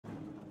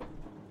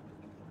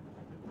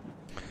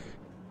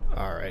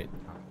Alright,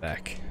 I'm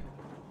back.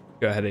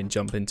 Go ahead and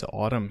jump into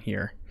autumn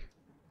here.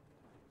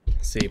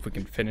 See if we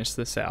can finish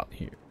this out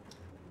here.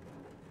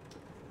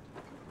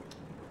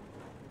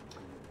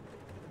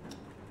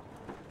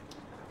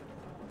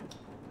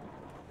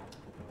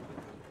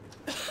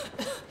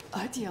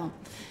 Artyom,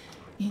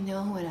 you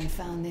know, when I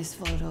found this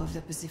photo of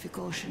the Pacific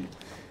Ocean,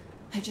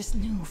 I just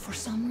knew for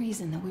some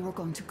reason that we were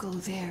going to go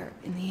there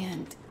in the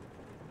end.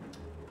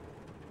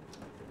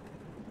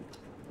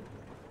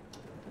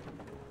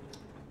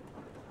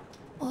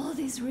 All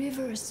these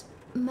rivers,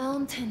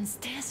 mountains,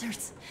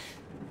 deserts,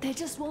 they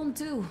just won't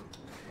do.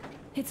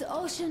 It's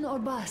ocean or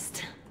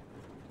bust.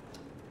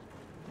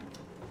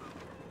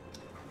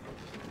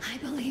 I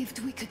believed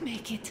we could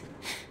make it.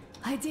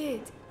 I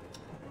did.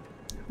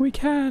 We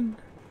can.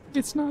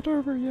 It's not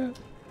over yet.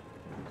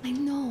 I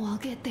know I'll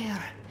get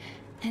there.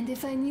 And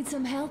if I need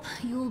some help,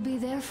 you'll be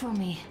there for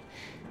me.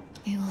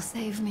 You will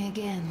save me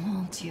again,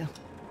 won't you?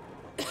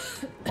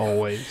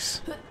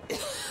 Always.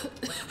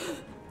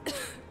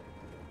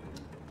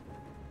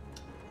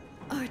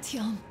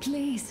 Artyom,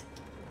 please.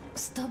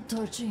 Stop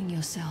torturing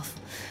yourself.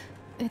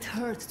 It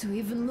hurts to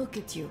even look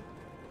at you.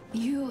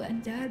 You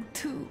and Dad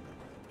too.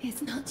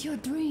 It's not your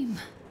dream,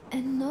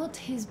 and not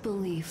his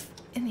belief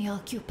in the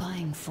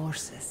occupying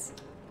forces.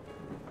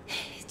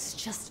 It's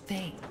just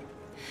fate.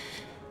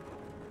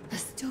 A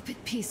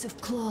stupid piece of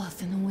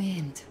cloth in the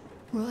wind.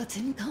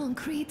 Rotten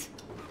concrete.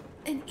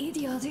 An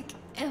idiotic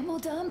ammo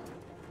dump.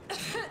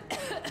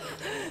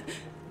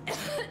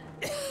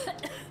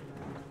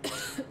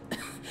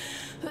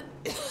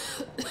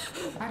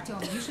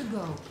 Artyom, you should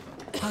go.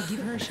 I'll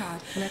give her a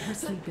shot. Let her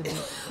sleep a bit.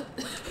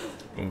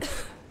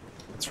 Oof.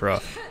 That's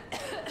rough.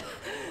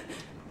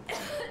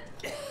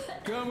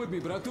 Come with me,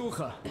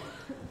 bratucha.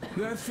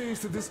 There are things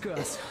to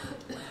discuss.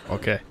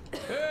 Okay.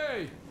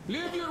 Hey!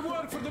 Leave your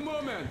work for the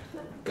moment!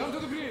 Come to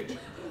the bridge!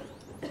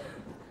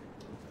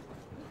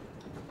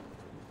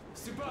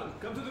 Stepan,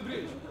 come to the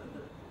bridge!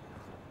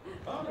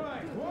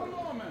 Alright, one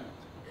moment!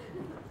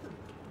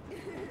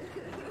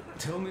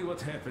 Tell me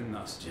what happened,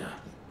 Nastya.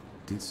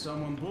 Did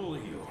someone bully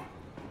you?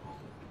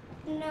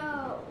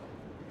 No.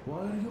 Why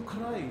are you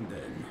crying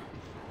then?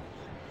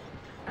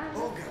 I'm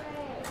Olga,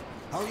 afraid.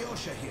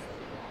 Alyosha here.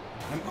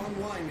 I'm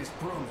online as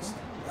promised.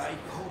 I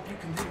hope you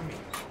can hear me.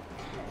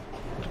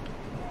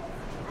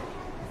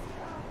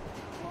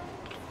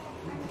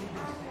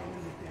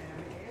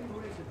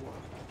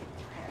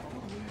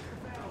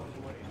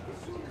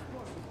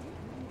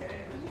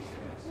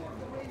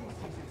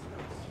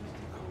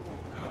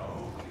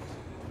 How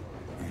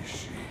is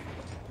she?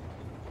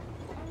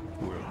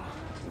 Well,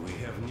 we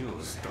have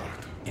news start.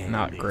 And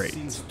Not it great.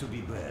 seems to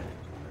be bad.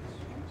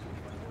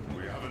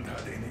 We haven't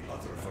had any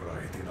other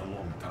variety in a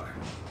long time.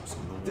 So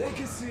no Take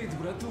wonder. a seat,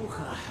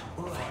 bratucha.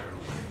 Fire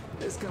away.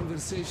 This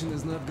conversation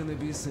is not gonna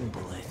be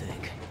simple, I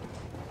think.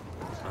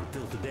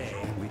 Until today,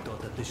 we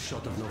thought that this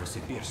shot of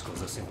Novosibirsk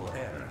was a simple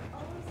error.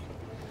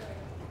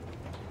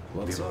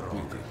 What's We were up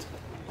wrong. with it?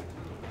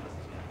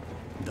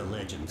 The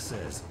legend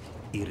says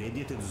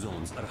irradiated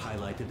zones are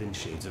highlighted in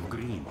shades of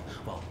green,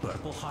 while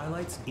purple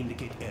highlights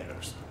indicate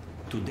errors.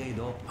 Today,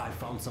 though, I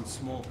found some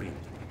small print.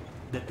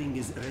 The thing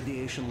is,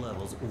 radiation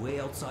levels way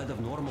outside of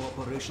normal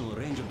operational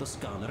range of the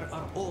scanner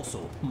are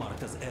also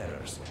marked as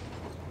errors.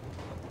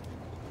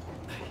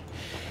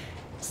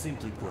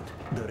 Simply put,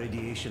 the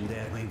radiation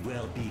there may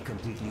well be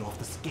completely off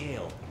the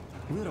scale.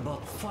 We're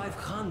about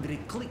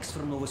 500 clicks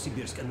from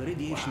Novosibirsk, and the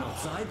radiation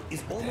outside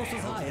is almost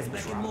as high as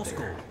back in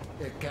Moscow.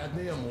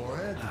 Cadmium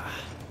warhead?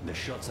 The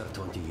shots are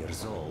 20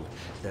 years old.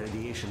 The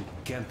radiation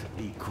can't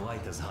be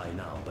quite as high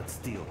now, but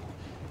still.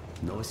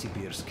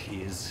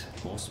 Novosibirsk is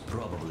most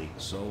probably...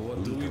 So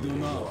what do we do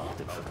now?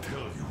 radioactive. I'll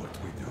tell you what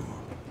we do.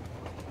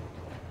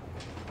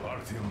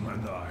 Artyom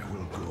and I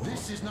will go.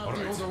 This is not All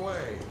the right. other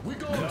way. We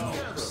go No,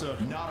 together. sir.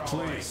 Not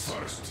Please. always.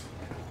 First,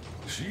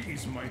 she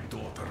is my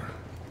daughter,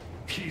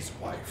 his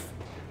wife.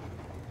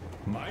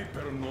 My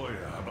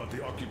paranoia about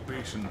the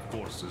occupation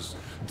forces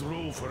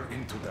drove her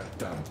into that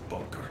damned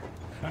bunker.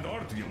 And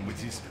Artyom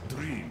with his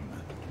dream.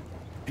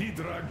 He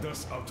dragged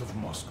us out of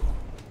Moscow.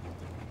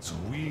 So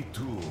we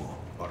too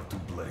are to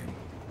blame.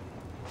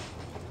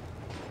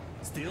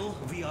 Still,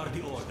 we are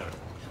the Order.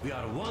 We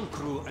are one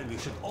crew, and we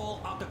should all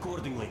act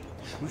accordingly.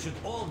 We should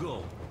all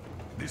go.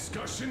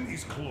 Discussion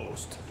is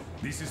closed.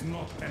 This is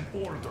not an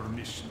Order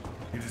mission.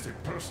 It is a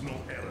personal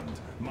errand,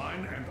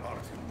 mine and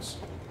Artyom's.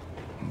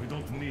 We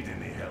don't need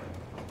any help.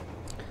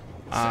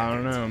 I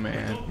don't know, Second,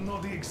 man. We don't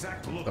know the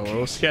exact a location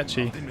little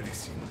sketchy. of the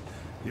medicine.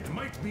 It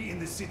might be in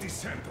the city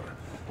center,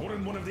 or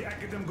in one of the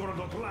Academ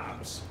Gorodok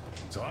labs.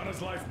 So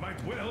Anna's life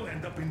might well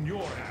end up in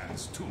your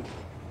hands, too.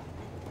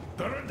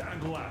 Third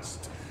and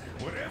last,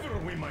 wherever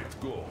we might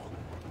go,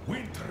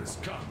 winter is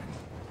coming.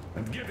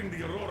 And getting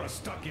the Aurora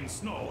stuck in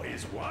snow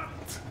is what?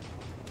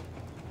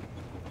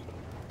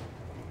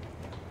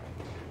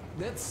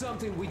 That's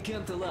something we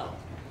can't allow.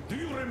 Do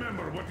you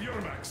remember what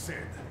Yermak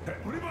said?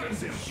 Remind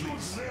There's a him, huge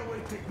please. railway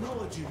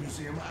technology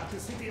museum at the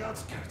city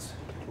outskirts.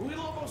 We'll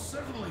almost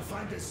certainly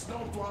find a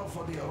snowplow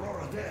for the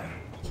Aurora there.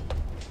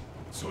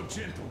 So,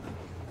 gentlemen,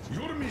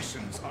 Your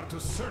missions are to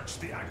search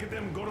the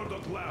Academ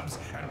Gorodok labs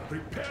and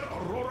prepare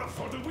Aurora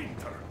for the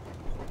winter.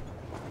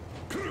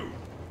 Crew,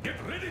 get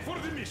ready for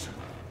the mission.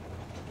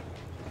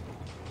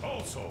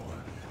 Also,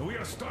 we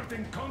are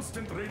starting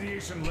constant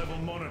radiation level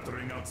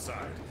monitoring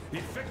outside.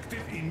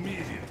 Effective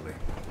immediately.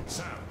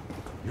 Sam,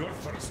 you're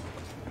first.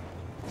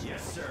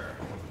 Yes, sir.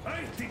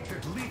 I think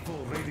that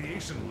lethal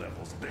radiation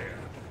levels there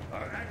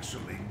are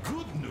actually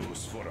good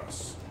news for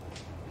us.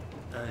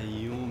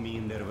 You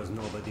mean there was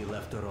nobody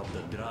left to rob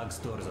the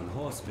drugstores and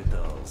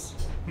hospitals?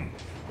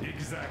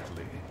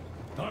 Exactly.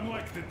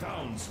 Unlike the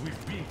towns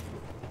we've been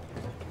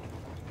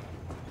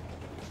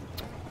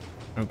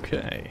through.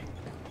 Okay.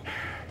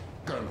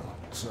 Colonel,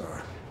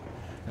 sir,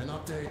 an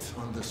update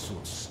on the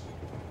suits.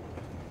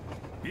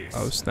 Yes.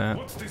 Oh, snap.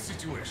 What's the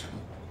situation?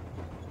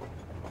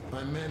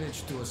 I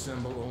managed to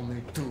assemble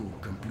only 2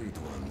 complete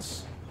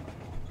ones.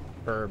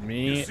 For You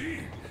me, see?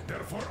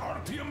 They're for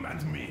Artyom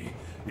and me.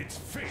 It's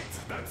fate,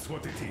 that's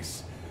what it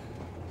is.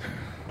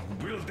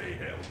 Will they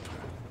help?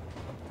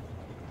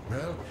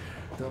 Well,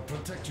 they'll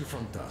protect you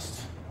from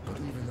dust. But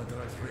even the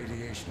direct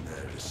radiation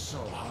there is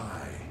so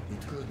high,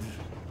 it could...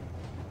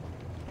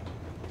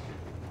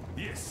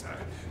 Yes,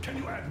 can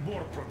you add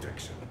more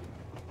protection?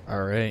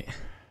 alright.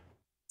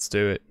 Let's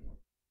do it.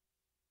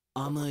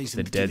 Anna The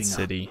isn't dead giving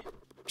city. up.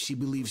 She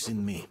believes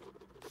in me,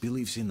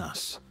 believes in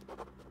us,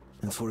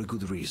 and for a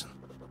good reason.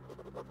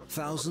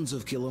 Thousands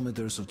of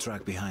kilometers of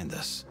track behind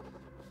us,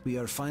 we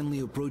are finally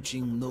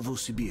approaching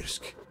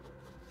Novosibirsk,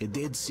 a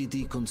dead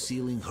city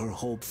concealing her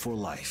hope for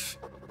life,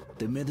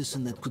 the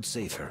medicine that could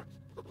save her,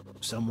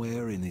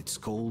 somewhere in its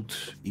cold,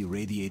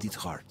 irradiated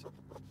heart.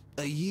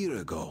 A year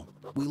ago,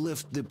 we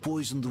left the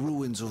poisoned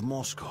ruins of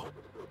Moscow,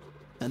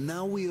 and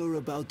now we are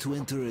about to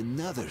enter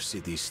another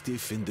city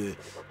stiff in the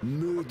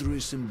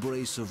murderous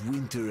embrace of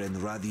winter and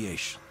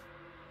radiation.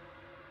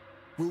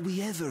 Will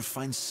we ever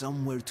find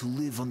somewhere to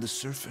live on the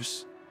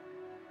surface?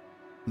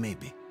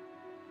 Maybe.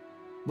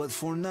 But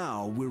for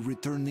now, we're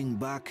returning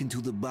back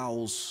into the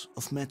bowels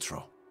of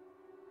Metro.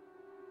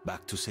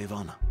 Back to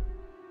Savannah.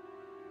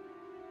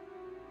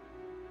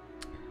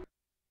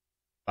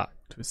 Back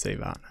to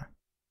Savannah.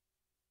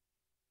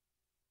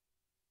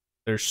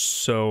 There's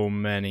so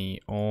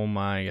many. Oh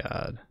my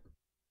god.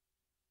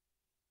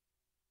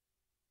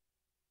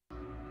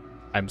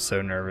 I'm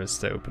so nervous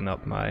to open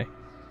up my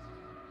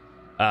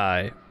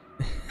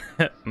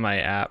my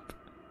app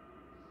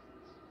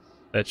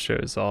that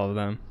shows all of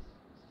them.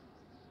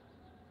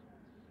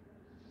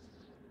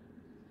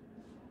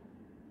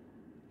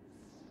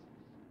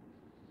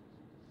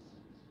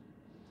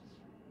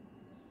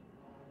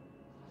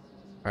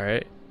 All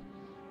right.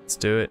 Let's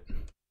do it.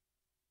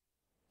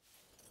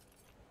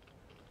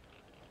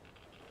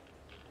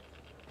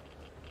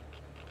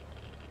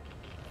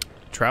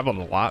 Traveled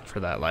a lot for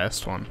that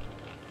last one.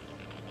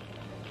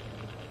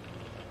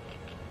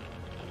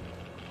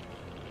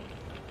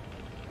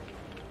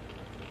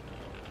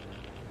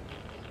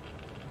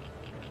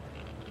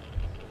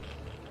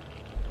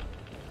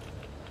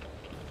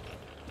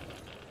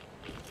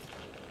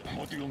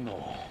 What do you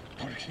know?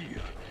 We're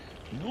here.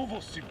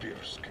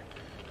 Novosibirsk.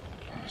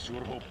 I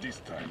sure hope this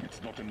time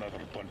it's not another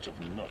bunch of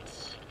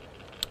nuts.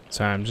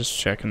 Sorry, I'm just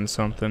checking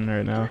something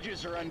right now.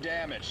 Bridges are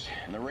undamaged,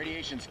 and the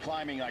radiation's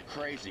climbing like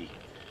crazy.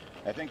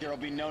 I think there'll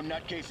be no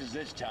nutcases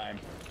this time.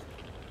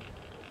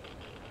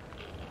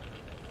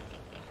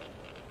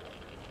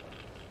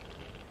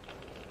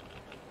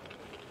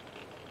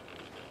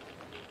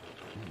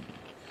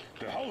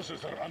 The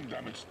houses are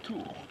undamaged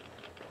too.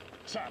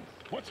 Sam,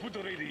 what's with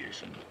the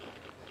radiation?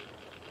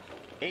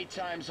 8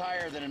 times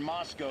higher than in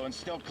Moscow and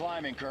still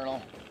climbing,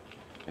 Colonel.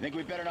 I think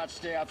we better not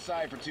stay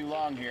outside for too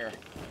long here.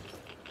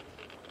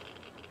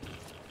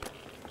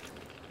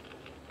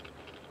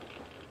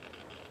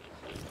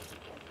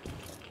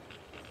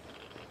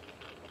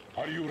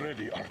 Are you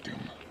ready, Artyom?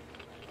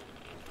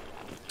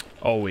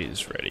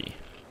 Always ready,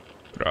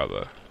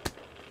 brother.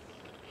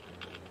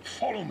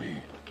 Follow me.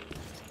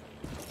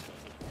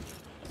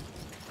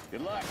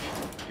 Good luck.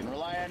 You can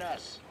rely on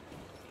us.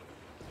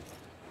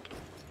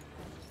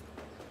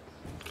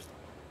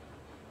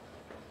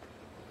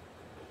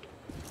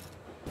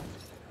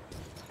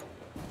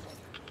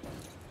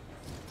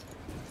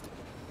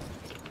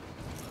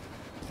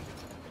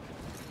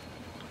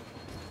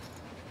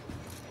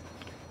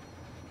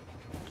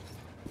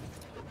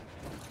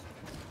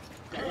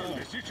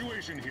 The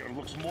situation here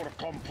looks more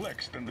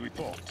complex than we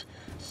thought.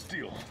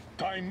 Still,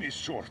 time is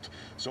short,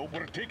 so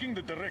we're taking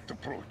the direct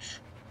approach.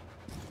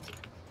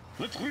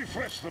 Let's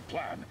refresh the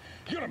plan.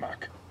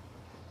 Yermak,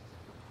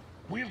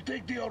 we'll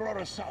take the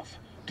Aurora south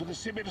to the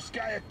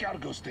Sibirskaya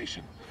cargo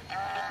station.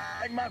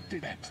 I marked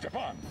it.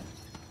 Stepan.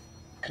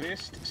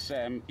 Krist,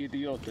 Sam,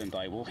 Idiot, and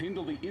I will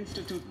handle the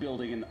Institute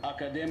building in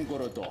Academ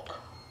Gorodok.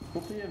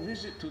 We'll pay a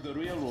visit to the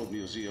Railroad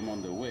Museum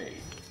on the way.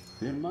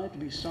 There might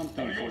be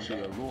something for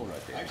the Aurora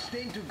there. I've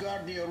stayed to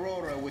guard the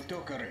Aurora with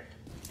Tokarev.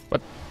 What?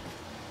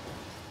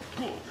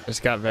 Good.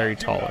 Just got very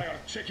Artyom and tall. I are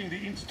checking the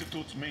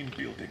Institute's main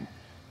building.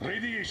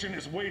 Radiation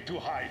is way too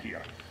high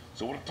here,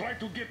 so we'll try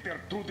to get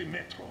there through the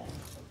metro.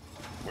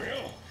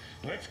 Well,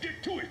 Let's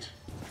get to it.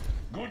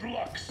 Good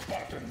luck,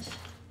 Spartans.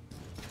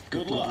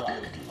 Good luck.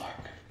 Good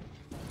luck.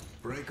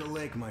 Break a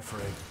leg, my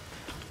friend.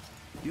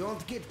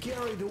 Don't get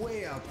carried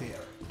away out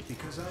there,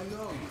 because I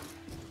know you.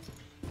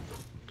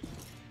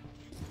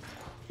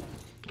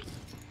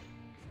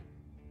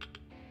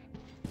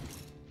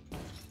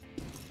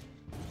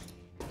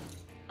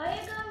 Are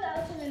you going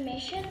out on a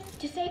mission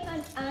to save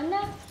Aunt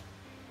Anna?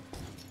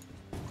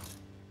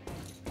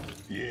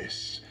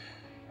 Yes.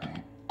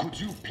 Could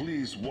you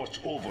please watch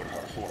over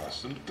her for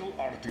us until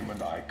Artyom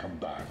and I come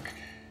back?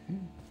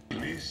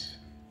 Please?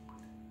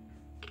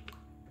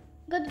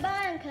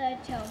 Goodbye, Uncle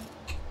Artyom.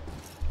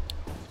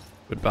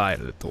 Goodbye,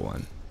 little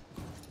one.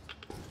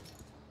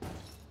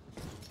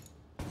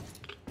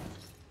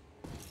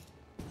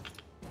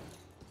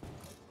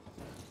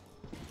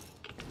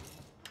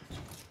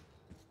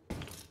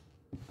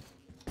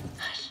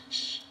 Hush,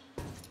 shh.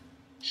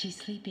 She's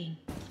sleeping.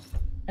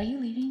 Are you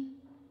leaving?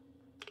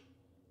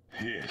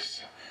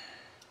 Yes.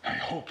 I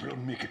hope we'll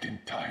make it in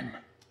time.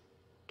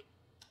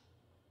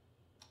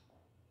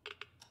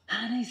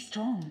 Anna is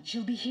strong.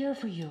 She'll be here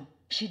for you.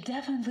 She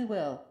definitely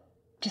will.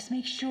 Just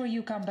make sure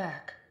you come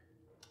back.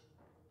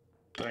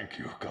 Thank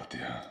you,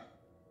 Katya.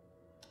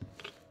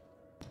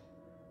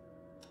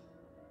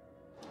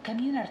 Come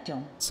in,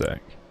 Artyom.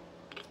 Sick.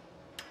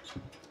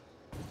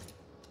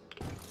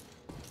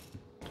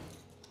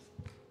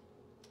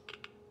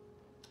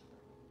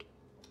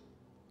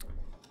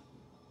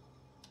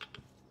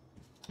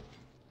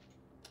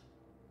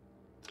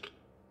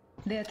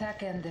 The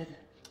attack ended.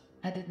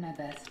 I did my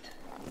best.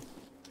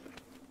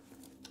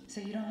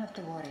 So you don't have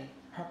to worry.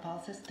 Her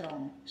pulse is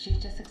strong. She's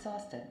just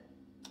exhausted.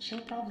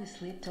 She'll probably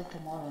sleep till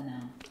tomorrow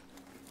now.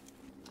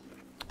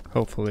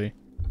 Hopefully.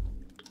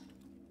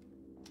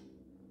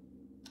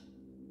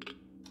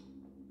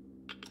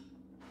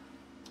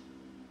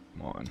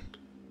 Come on.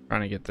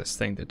 Trying to get this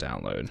thing to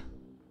download.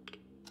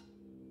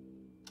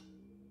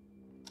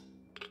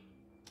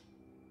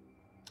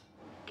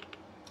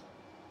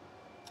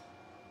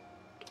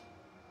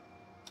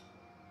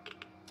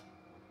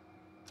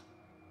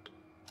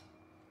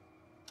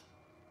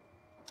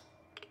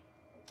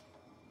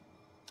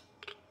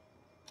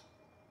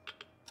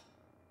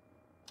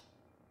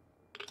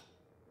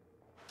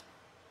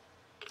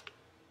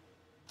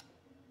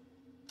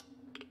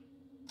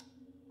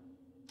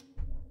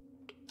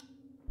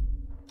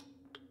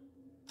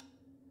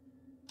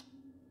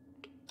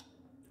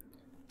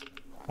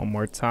 One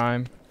more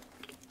time.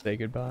 Say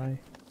goodbye.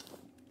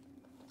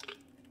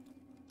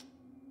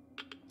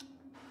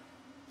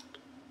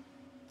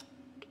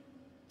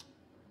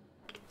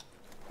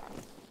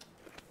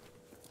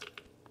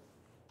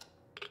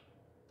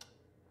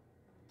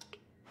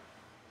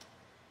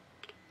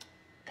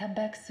 Come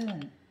back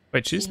soon.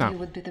 Wait, she's Seeing not. you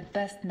would be the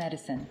best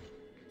medicine.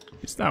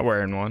 She's not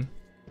wearing one.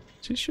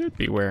 She should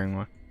be wearing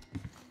one.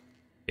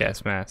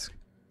 Gas mask.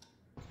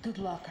 Good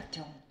luck,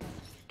 Artyom.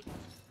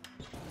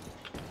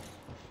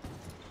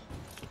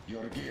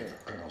 Your gear,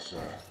 Colonel,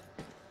 sir.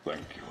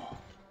 Thank you.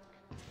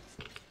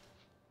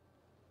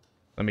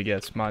 Let me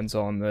guess. Mine's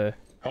on the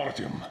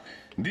Artyom,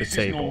 this is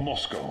table. no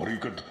Moscow where you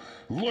could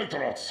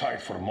loiter outside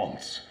for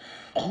months.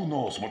 Who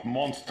knows what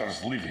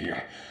monsters live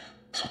here?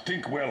 So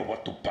think well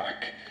what to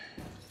pack.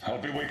 I'll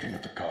be waiting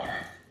at the car.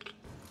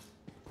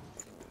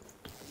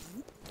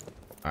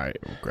 Alright,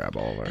 we'll grab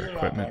all of our Here,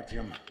 equipment.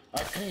 Artyom. I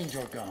cleaned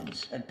your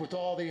guns and put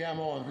all the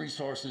ammo and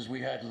resources we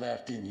had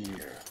left in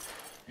here.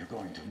 You're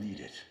going to need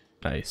it.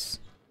 Nice.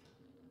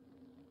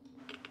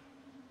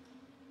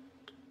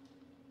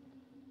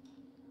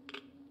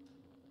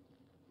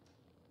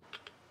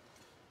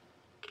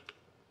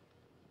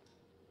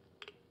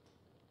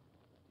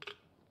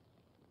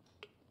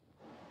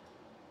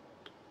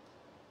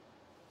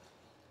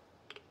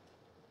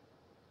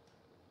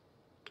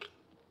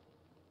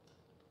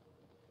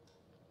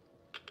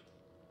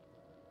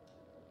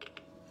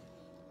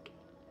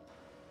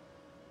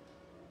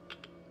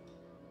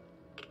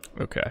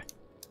 Okay.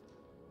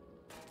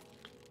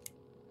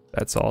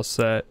 That's all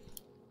set.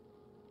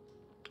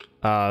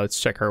 Let's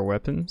check our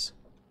weapons.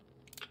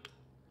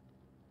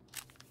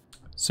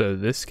 So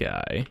this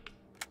guy.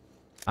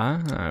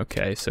 Ah,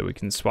 okay. So we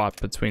can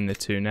swap between the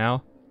two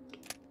now.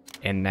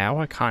 And now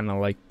I kind of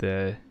like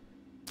the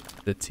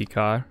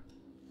T-car.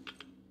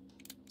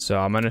 So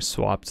I'm going to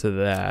swap to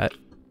that.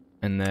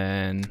 And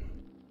then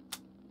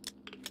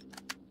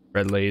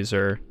red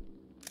laser.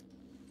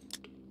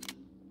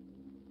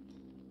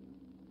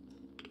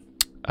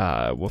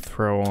 We'll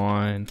throw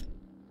on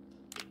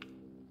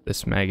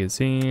this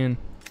magazine,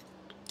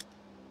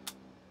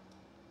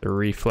 the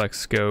reflex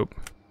scope,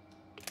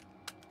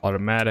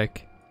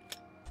 automatic,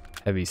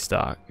 heavy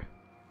stock.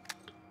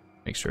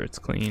 Make sure it's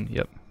clean.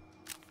 Yep.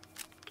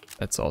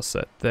 That's all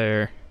set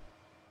there.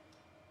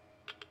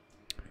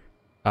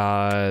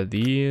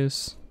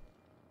 These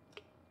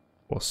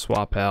we'll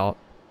swap out.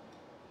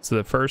 So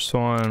the first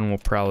one will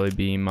probably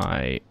be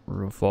my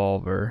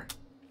revolver.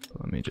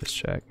 Let me just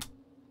check.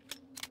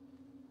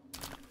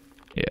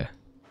 Yeah.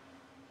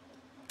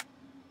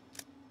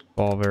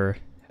 Revolver,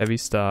 heavy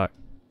stock,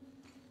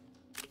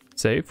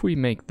 Say if we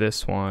make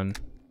this one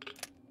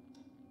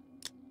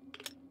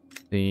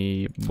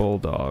the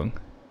bulldog.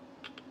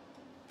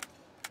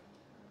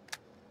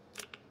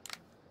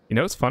 You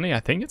know, it's funny. I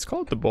think it's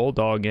called the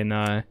bulldog in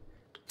the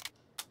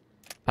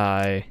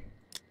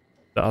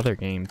other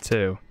game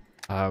too,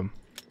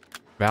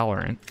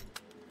 Valorant.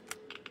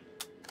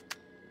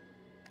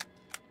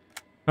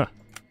 Huh.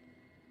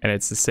 And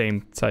it's the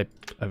same type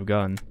of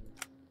gun.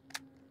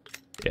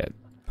 Yeah,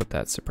 put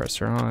that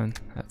suppressor on.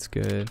 That's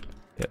good.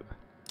 Yep.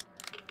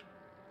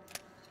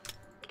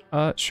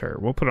 Sure.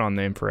 We'll put it on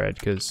the infrared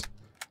because,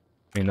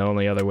 I mean, the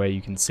only other way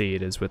you can see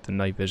it is with the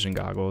night vision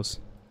goggles.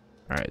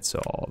 Alright, so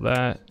all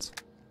that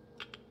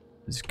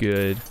is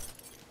good.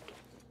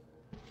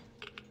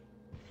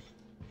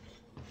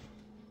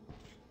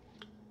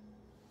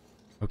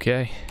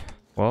 Okay.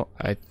 Well,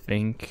 I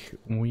think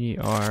we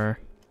are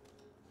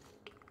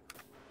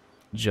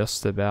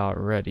just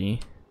about ready.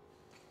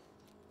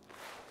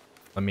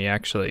 Let me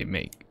actually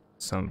make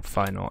some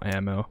final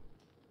ammo.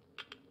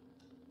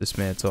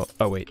 Dismantle.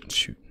 Oh, wait.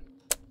 Shoot.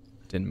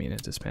 Didn't mean to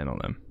dismantle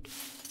them.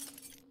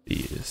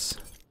 These.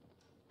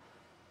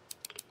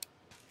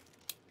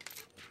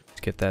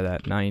 Let's get that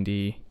at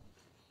 90.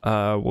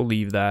 We'll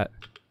leave that.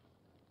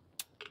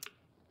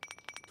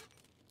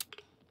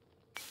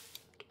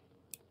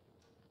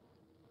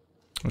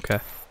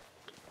 Okay.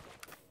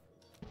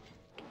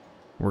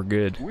 We're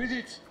good. With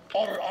it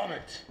or on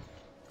it?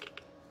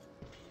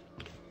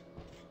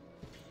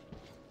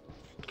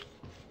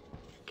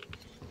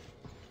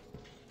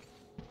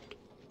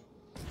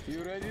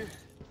 You ready?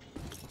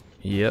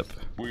 Yep.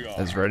 We are.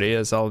 As ready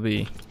as I'll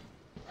be.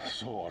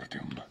 So,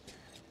 Artyom,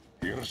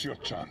 here's your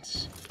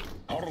chance.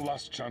 Our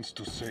last chance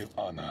to save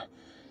Anna.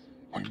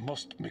 We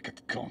must make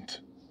it count.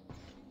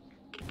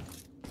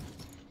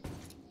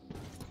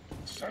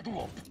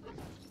 Saddle up.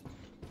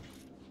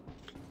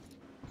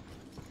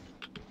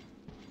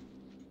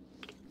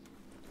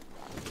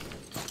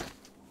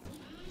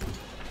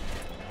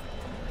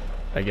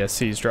 I guess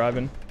he's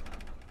driving.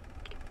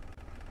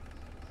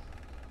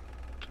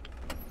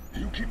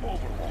 You keep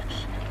overwatch.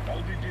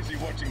 I'll be busy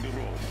watching the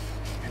road.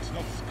 It's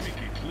not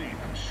squeaky clean,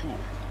 I'm sure.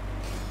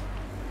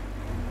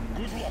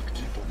 Good luck,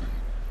 gentlemen.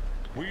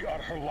 We are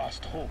her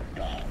last hope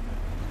now.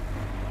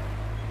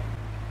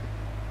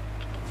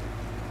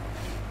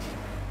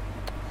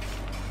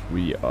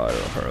 We are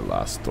her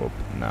last hope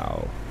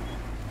now.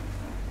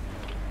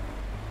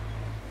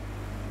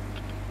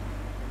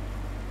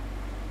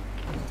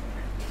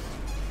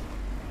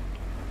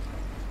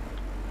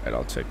 Alright,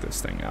 I'll check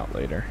this thing out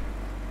later.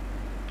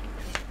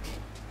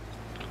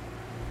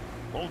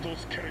 All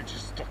those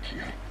carriages stuck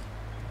here.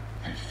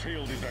 A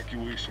failed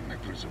evacuation, I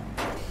presume.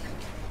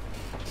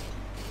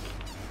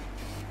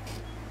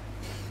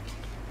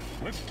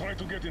 Let's try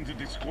to get into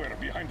the square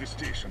behind the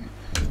station.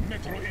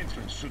 Metro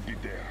entrance should be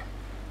there.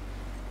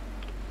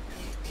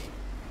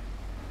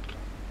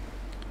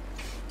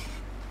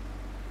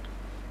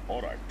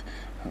 All right.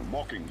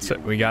 Walking. So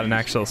we got an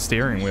actual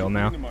steering wheel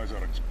now. Minimize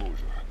our exposure.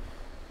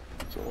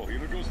 So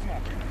here goes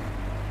nothing.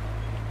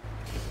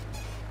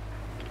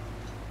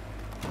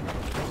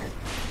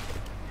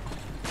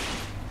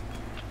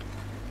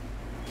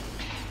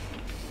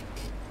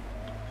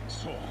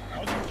 So,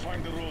 how do you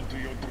find the road to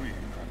your dream?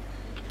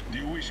 Do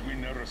you wish we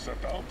never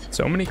set out?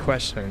 So many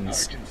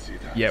questions,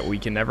 yet we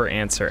can never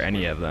answer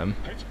any of them.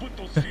 Let's put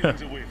those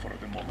feelings away for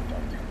the moment,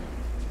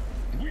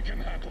 Artyom. We can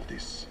handle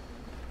this.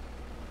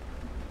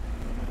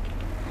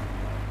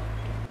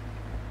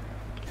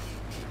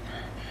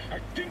 I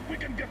think we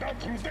can get out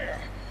through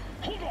there.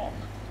 Hold on.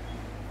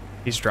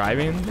 He's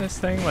driving this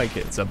thing like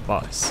it's a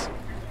bus.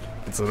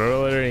 It's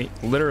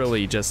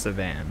literally just a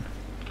van.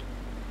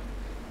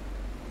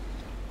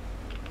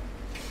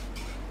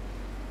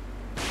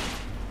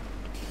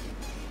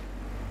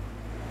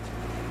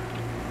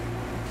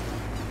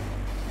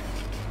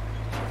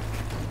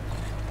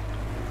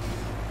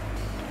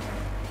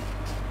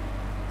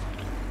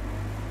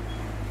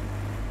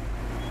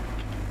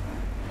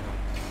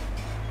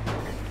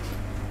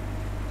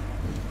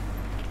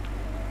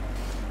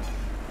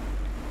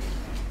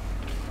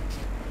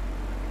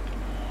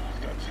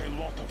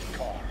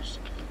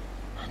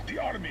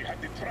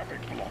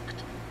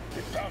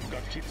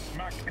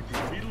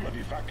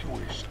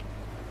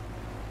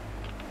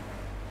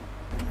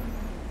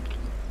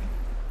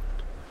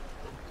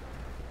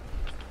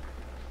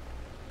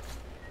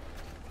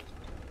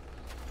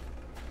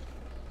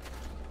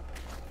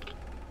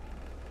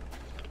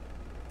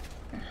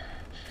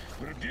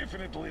 We're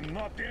definitely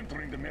not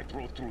entering the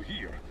metro through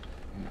here.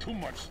 Too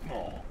much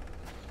snow.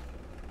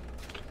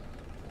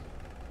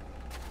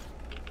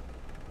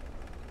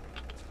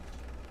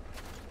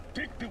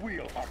 Take the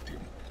wheel,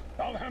 Artyom.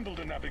 I'll handle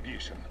the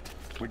navigation.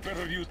 We'd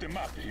better use the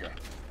map here.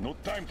 No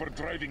time for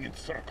driving in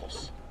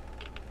circles.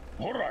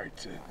 All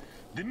right.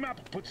 The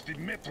map puts the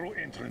metro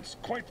entrance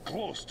quite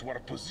close to our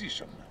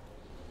position.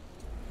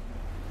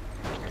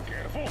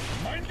 Careful.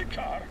 Mind the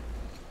car.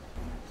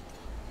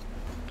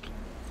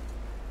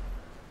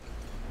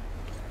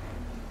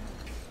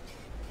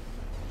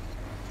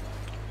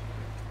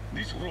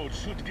 This road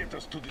should get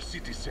us to the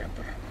city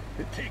center.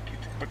 Take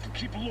it, but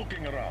keep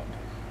looking around.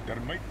 There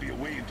might be a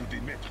way into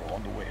the metro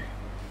on the way.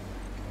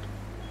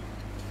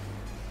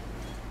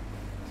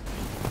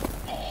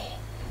 Oh,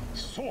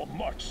 so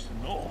much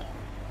snow.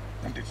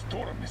 And the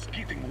storm is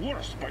getting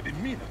worse by the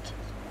minute.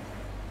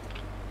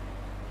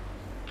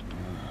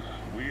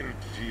 Weird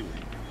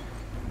feeling.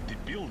 The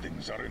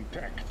buildings are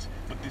intact,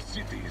 but the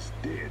city is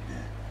dead.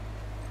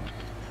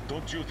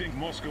 Don't you think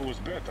Moscow was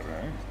better,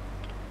 eh?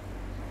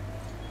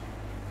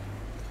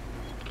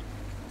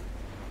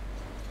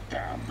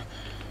 Damn.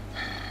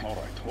 All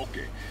right,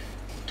 okay.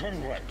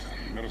 Turn right.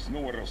 There's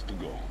nowhere else to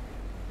go.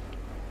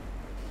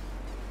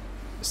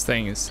 This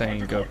thing is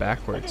saying go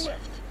backwards. On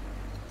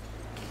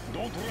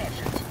the left. Don't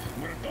rush it.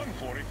 We're done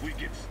for if we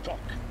get stuck.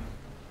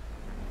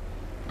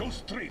 Go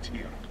straight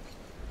here.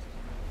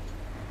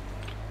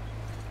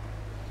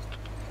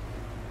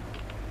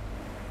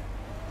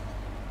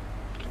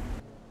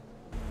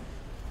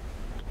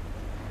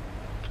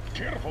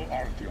 Careful,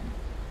 Artyom.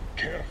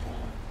 Careful.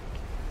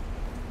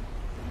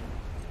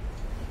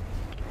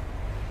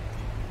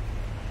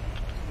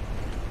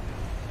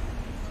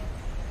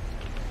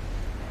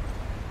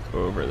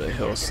 Over the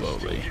hill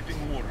slowly.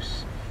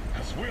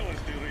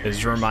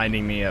 Is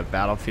reminding me of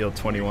Battlefield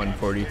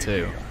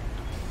 2142.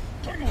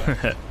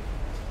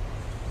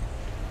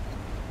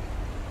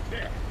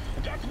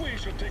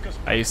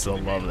 I used to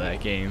love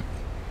that game.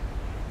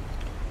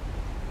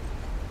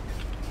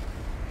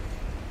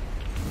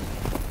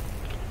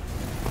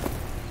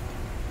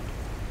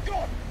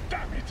 God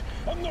damn it!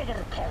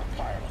 Another car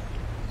pile.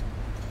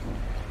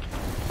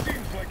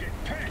 Seems like a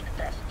tank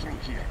passed through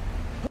here.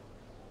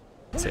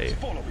 Let's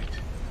follow it.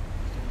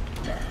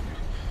 Damn.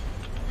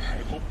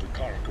 I hope the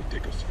car could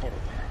take us further.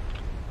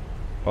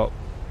 Well,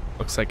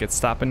 looks like it's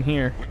stopping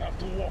here. We'll have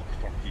to walk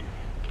from here.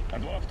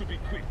 And we'll have to be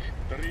quick.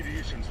 The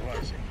radiation's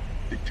rising.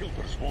 The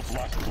tilters won't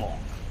last long.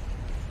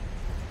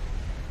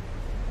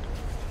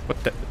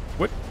 What the?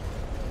 What?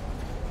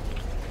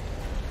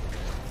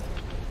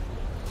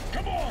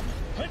 Come on!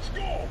 Let's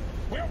go!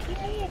 We have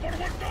to move or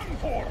we're done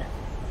for!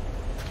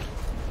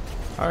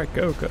 Alright,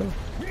 go, go.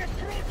 We're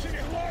approaching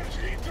a large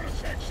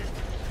intersection.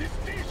 The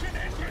station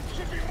entrance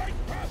should be right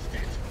past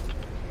it.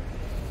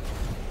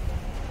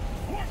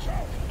 Watch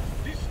out!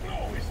 The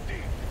snow is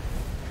deep.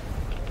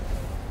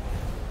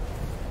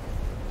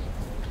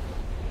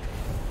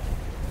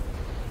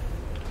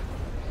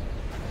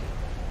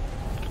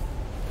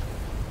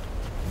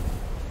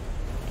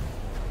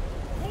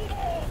 Move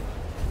on!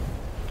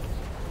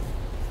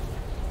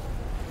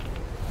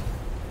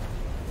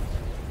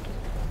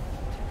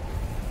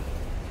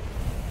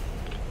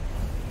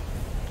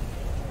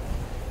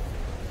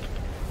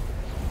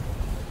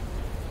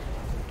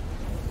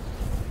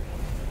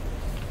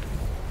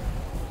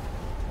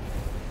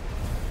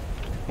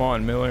 Come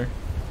on, Miller.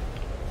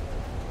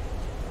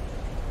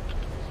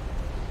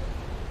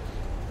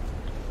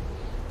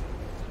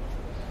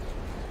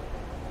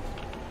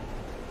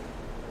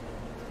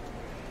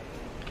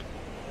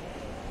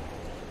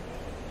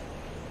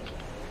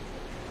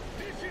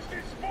 This is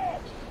the spot!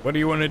 What do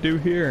you want to do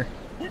here?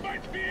 We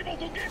might be able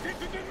to get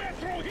into the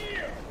metro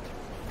here!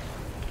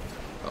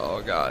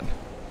 Oh, God.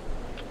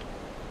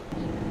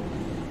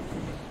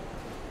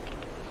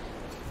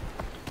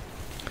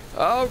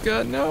 Oh,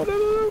 God, no, no, no,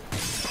 no.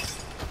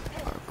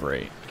 Oh,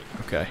 great.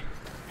 Okay.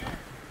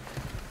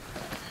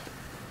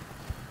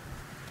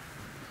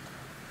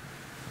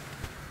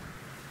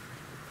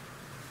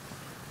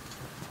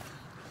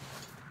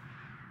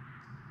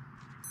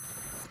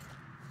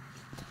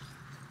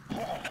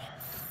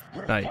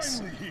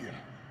 Nice.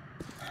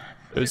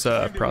 Those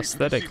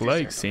prosthetic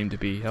legs seem to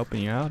be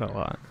helping you out a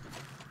lot.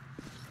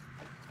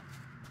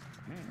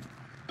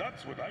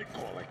 That's what I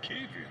call a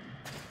cave-in.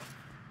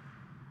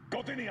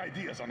 Got any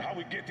ideas on how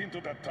we get into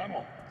that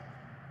tunnel?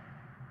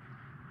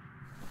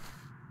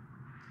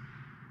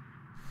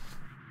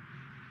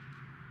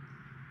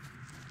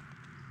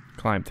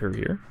 Climb through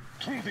here.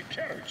 Through the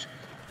carriage.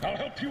 I'll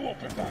help you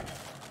open that.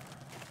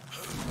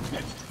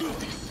 Let's do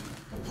this.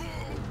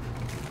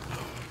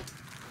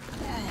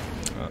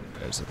 Oh,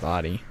 there's a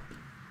body.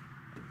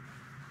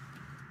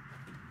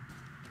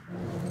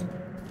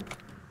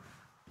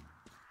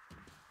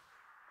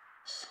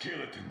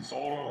 Skeletons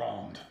all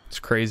around. It's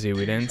crazy,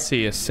 we didn't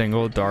see a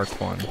single dark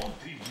one.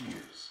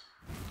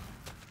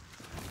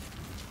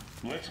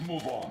 Let's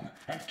move on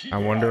and keep I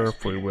wonder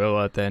if we will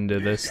at the end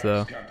of this,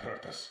 though. Can't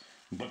hurt us,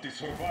 but the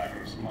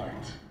survivors might.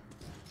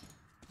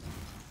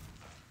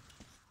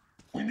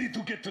 We need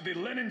to get to the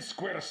Lenin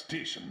Square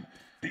station.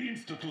 The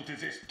Institute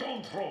is a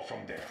stone throw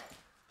from there.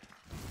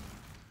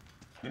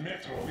 The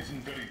metro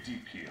isn't very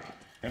deep here,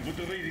 and with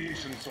the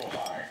radiation so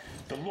high,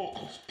 the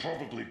locals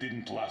probably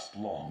didn't last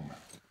long.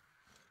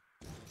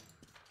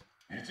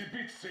 It's a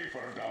bit safer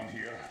down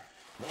here,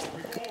 though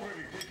we've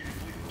already taken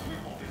at least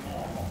triple the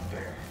norm up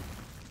there.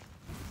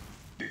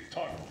 The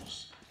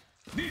tunnels.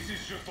 This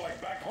is just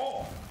like back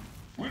home.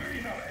 We're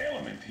in our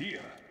element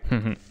here.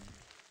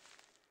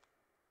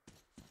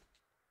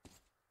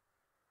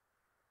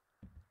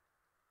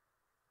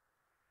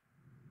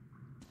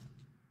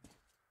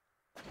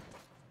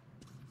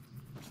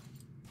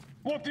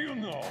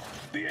 No,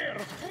 the air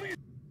is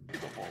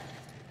breathable.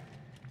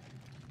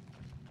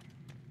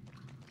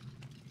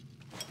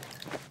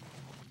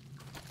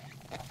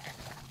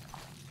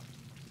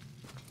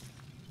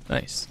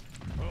 Nice.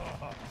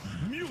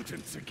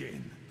 Mutants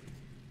again.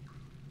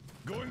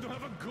 Going to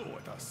have a go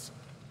at us.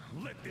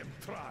 Let them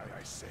try,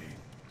 I say.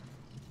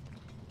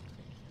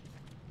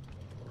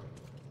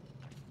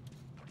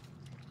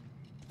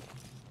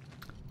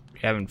 We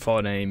haven't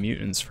fought any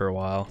mutants for a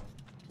while.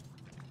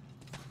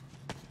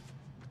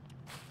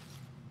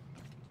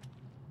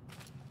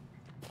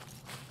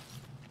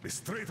 The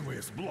straightway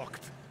is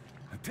blocked.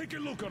 Take a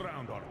look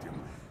around, Artyom.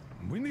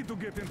 We need to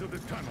get into the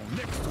tunnel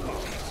next to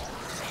us.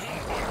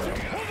 Artyom,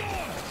 hold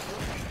on!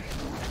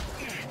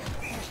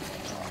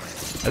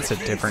 That's a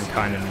different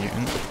kind of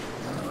mutant.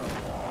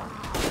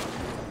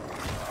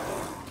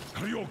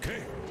 Are you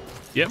okay?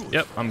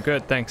 Yep, I'm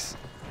good, thanks.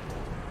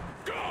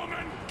 Come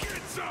and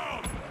get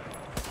some!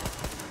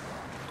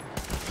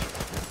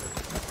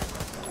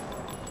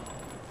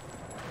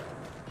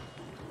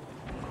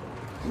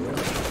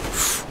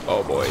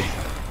 Oh boy.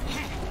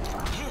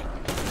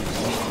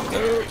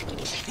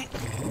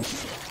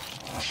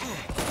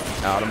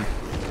 Got him.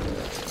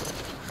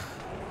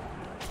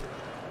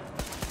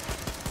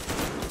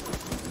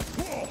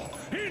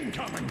 Whoa!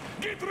 Incoming!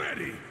 Get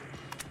ready!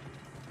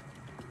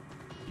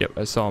 Yep,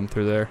 I saw him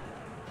through there.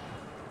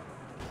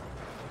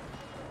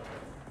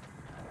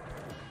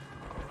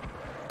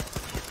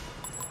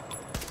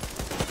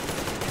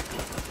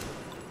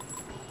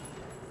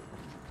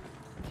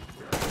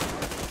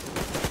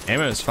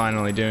 Ammo's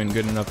finally doing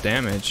good enough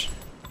damage.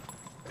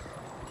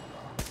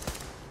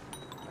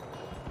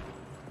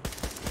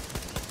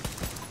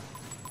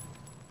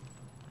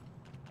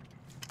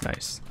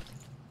 Nice.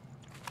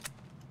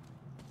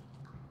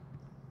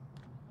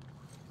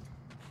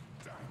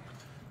 Damn,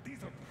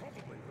 these are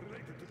probably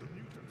related to the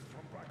mutants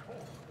from back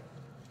home.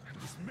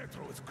 And this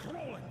metro is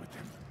crawling with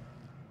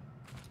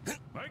them.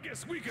 I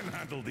guess we can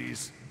handle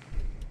these.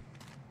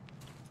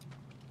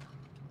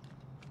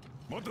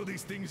 What do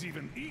these things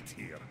even eat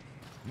here?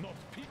 Not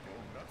people,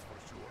 that's for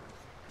sure.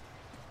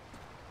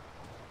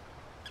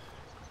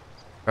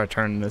 Try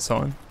turning this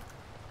on.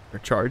 Or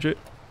charge it.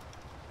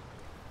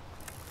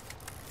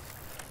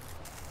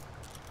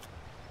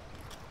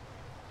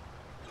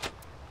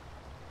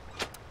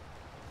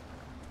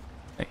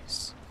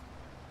 Nice.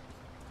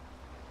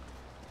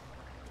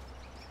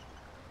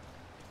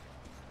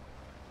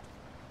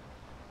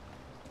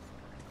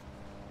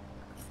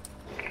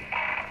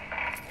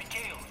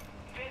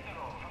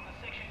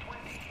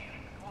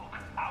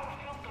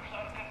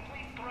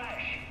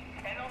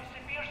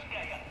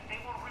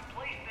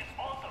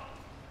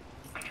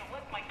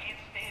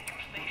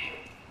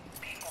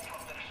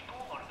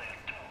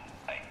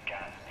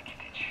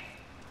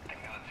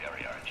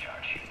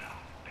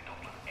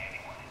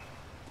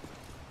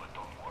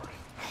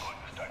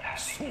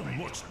 So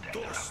much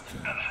dust.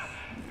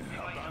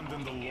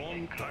 Abandoned a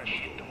long time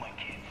ago.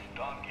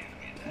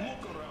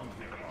 Look around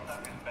here.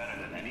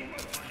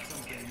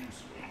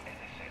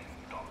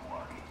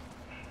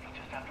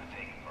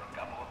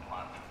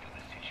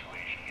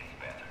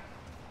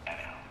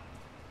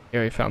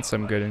 Yeah, we found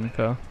some good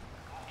info.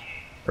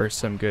 Or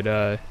some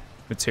good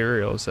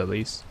materials at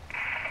least.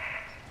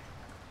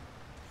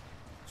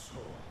 So,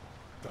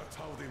 that's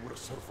how they were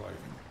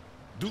surviving.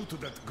 Due to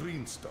that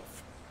green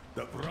stuff.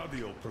 That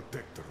radio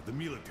protector the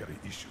military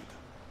issued.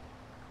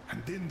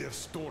 And then their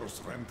stores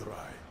ran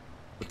dry.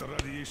 But the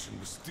radiation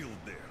was still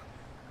there.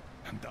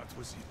 And that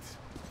was it.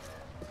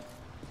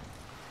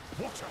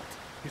 Watch out!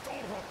 It's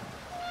all rotten.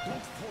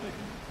 Don't fall in.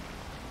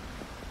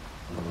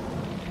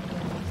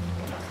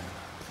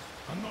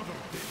 Another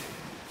dead end.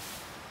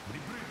 The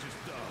bridge is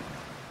down.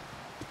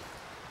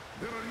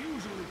 There are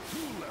usually 2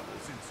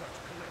 levels in such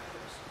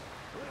collectors.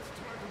 Let's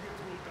try to get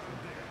through down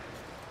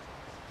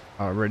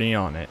there. Already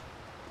on it.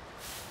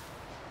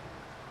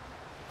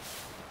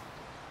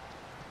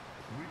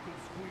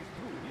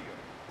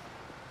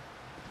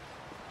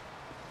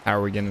 How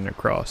are we getting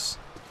across?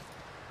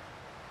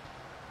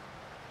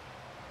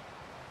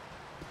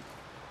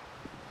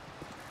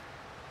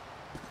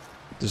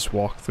 Just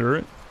walk through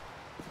it?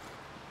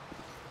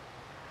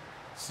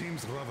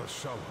 Seems rather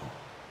shallow.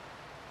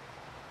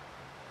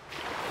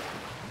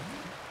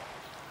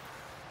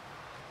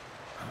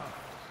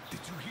 Did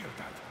you hear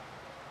that?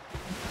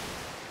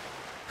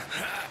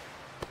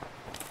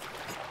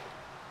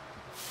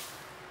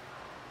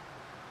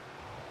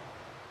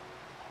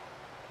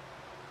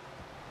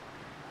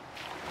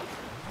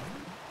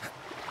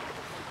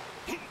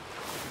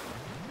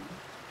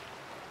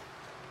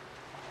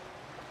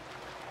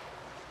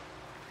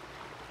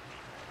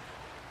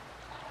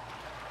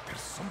 There's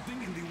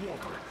something in the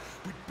water.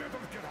 We'd better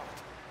get out.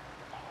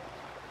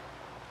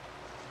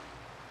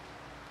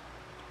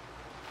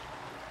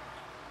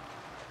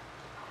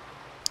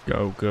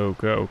 Go, go,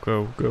 go,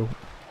 go, go.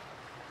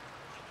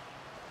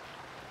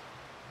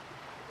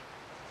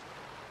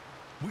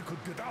 We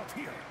could get out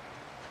here.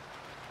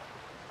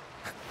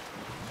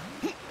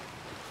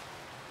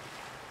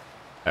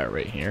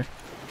 Right here.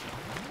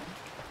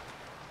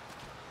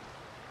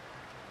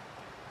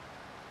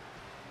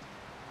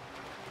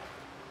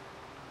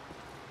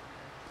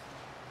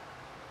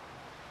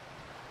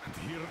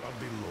 Here are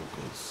the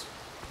locals.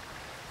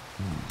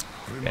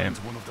 Reminds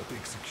one of that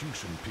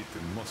execution pit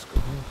in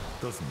Moscow,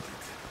 doesn't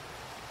it?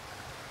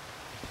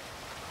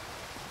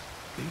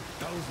 8,000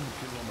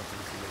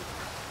 kilometers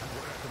later, and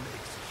we're at an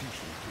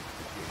execution pit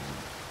again.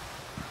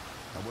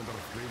 I wonder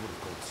if they were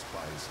called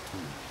spies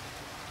too.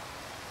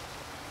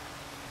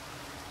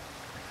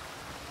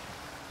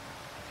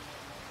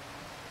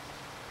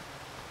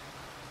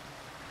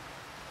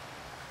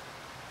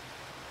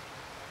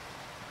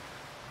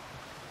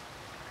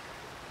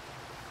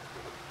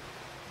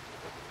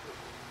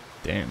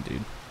 Damn,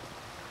 dude.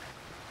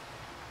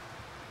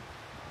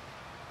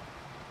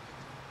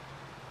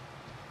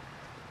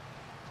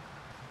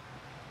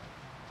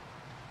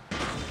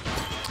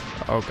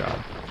 Oh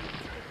god.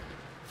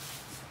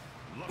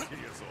 Lucky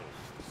as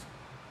always.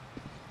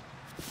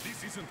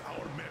 This isn't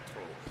our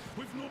metro.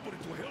 We've nobody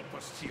to help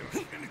us here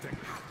if anything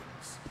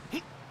happens.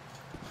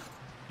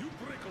 You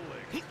break a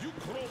leg, you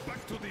crawl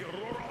back to the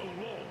Aurora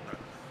alone.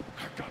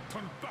 I can't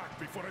turn back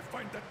before I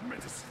find that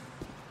medicine.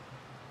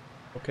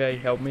 Okay,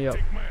 help me up.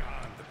 Take my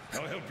hand.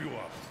 I'll help you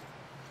up.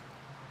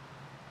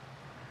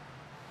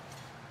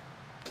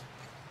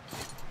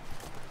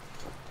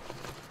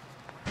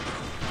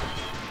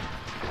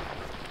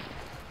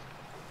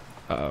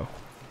 Uh-oh.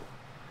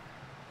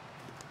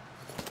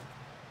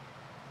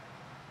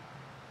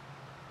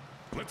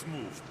 Let's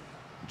move.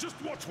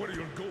 Just watch where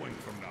you're going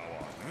from now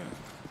on.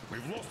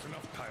 We've lost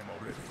enough time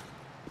already.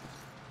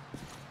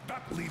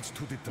 That leads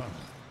to the tunnel.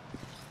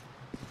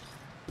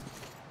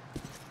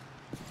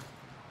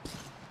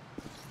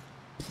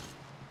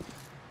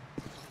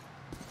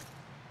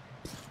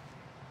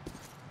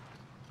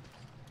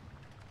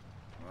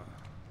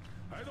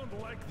 I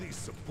don't like these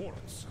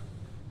supports.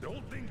 The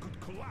whole thing could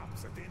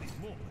collapse at any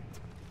moment.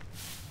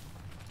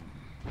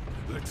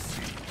 Let's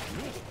see.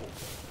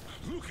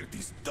 Whoa. Look at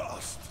this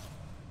dust.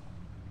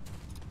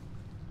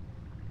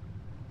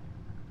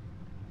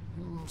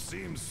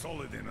 Seems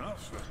solid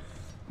enough.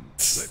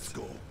 Let's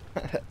go.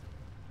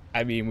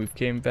 I mean, we've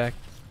came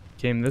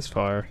this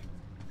far.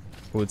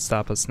 What would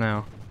stop us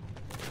now?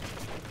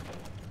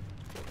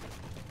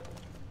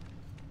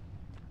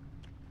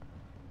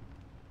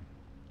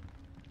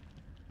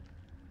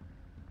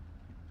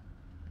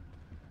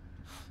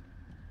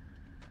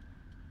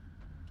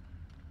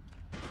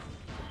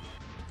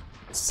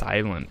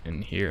 Silent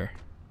in here.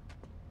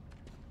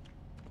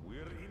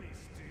 We're in a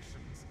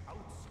station's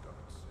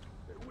outskirts.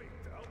 Wait,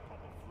 I'll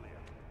pop a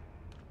flare.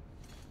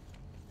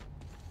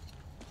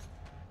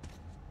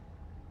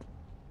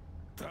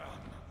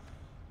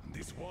 Damn,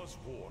 this was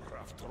war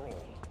after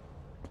all.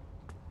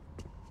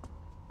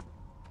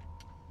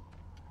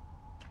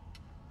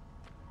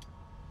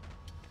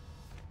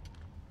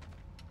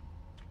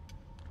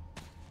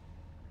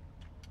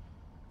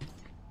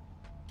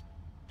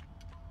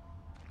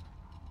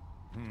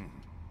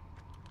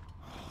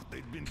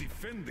 They'd been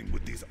defending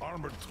with these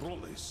armored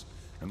trolleys,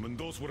 and when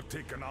those were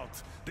taken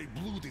out, they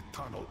blew the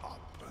tunnel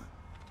up.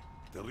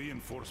 The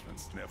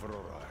reinforcements never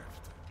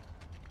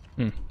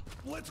arrived.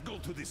 Let's go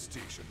to this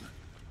station.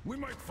 We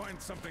might find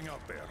something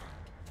out there.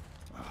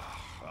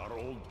 Our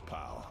old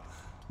pal,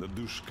 the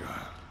Dushka.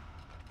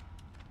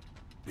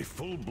 A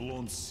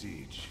full-blown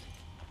siege.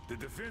 The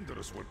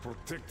defenders were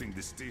protecting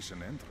the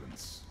station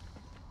entrance.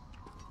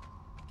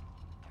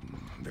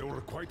 There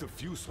were quite a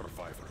few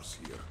survivors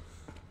here.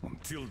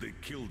 Until they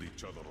killed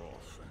each other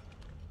off.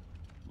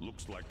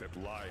 Looks like that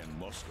lie in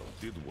Moscow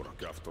did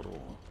work after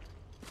all.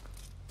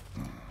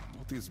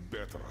 What is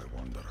better, I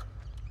wonder?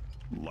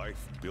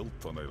 Life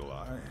built on a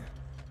lie?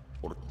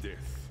 Or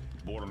death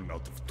born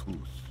out of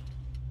truth?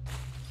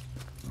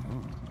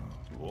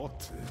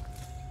 What?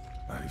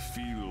 I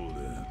feel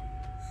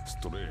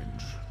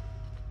strange.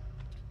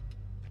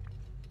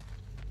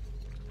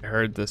 I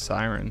heard the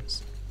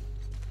sirens.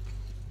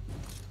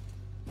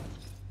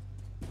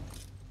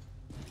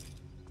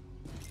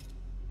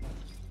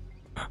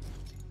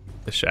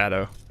 The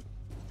shadow.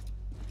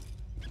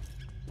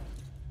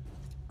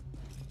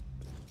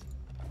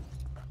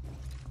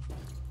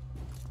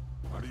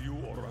 Are you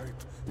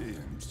alright?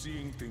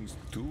 Seeing things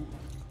too?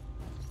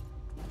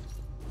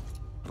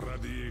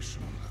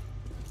 Radiation.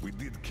 We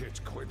did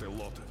catch quite a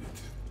lot of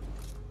it.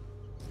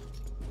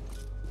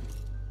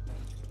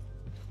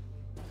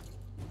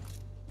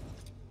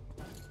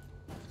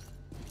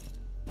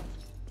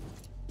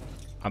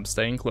 I'm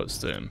staying close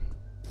to him.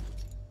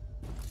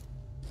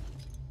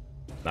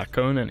 Not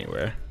going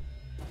anywhere.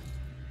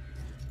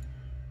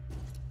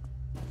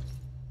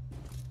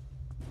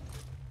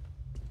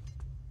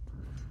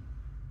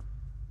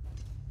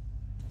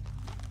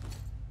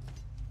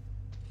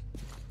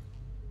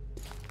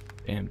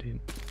 Damn, dude.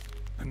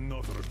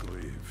 Another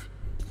grave.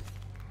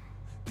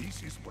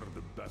 This is where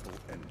the battle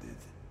ended.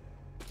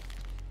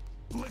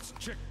 Let's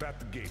check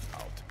that gate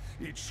out.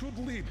 It should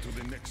lead to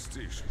the next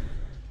station.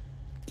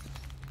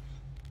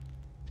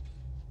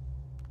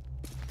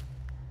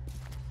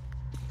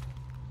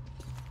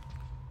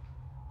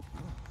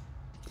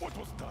 What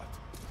was that?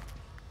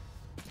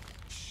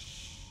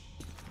 Shh.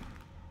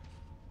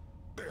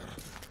 There,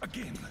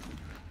 again.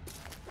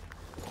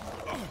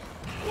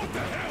 What the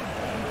hell?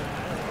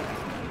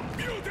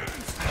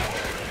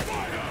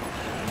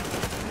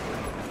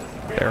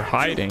 They're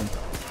hiding.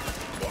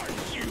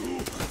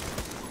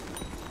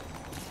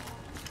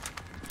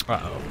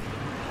 Uh-oh.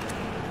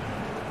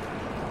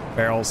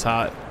 Barrel's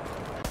hot.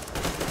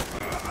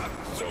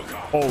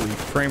 Holy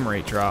frame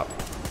rate drop.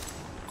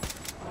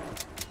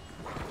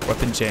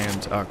 Weapon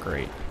jammed. Oh,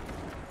 great.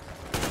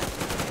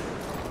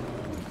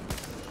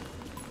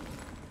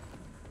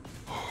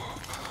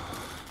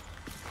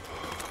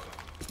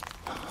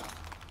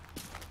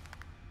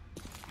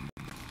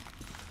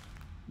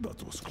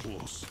 That was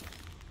close.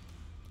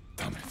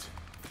 Damn it.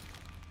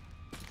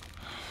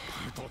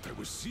 I thought I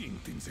was seeing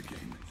things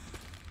again.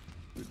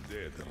 The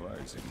dead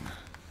rising.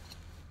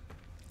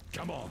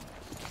 Come on.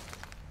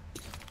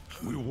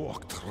 We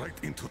walked right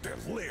into their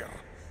lair.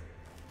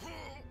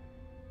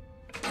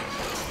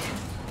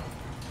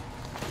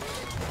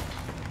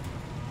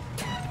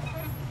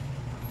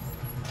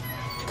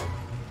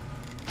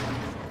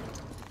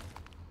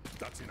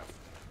 That's enough.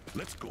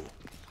 Let's go.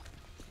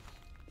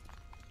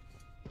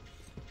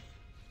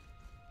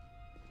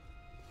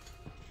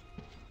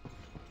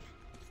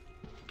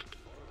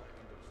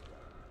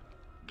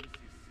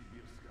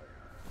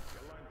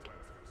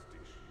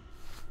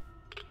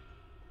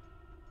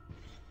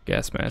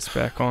 Gas mask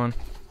back on.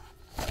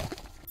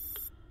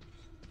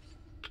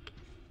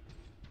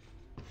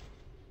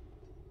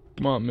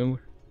 Come on,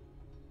 Miller.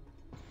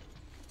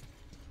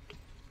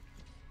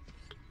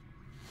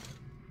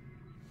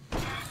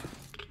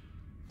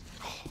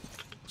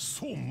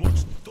 So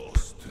much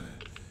dust.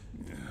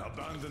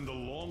 Abandoned a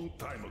long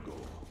time ago.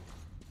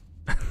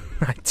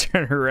 I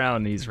turn around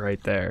and he's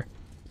right there.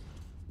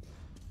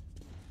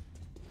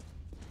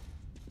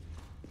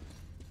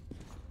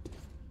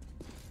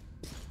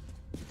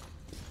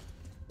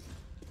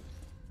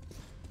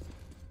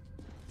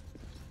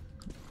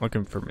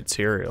 Looking for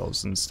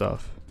materials and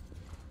stuff.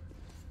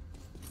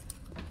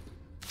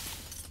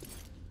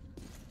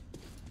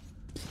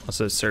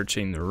 Also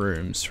searching the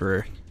rooms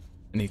for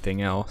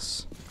anything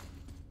else.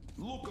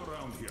 Look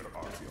around here,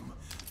 Artyom.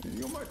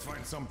 You might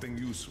find something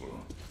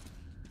useful.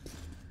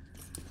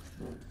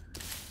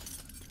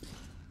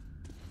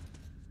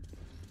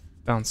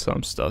 Found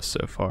some stuff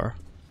so far.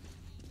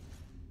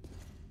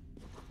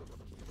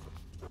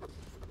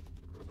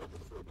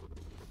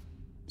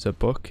 It's a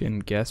book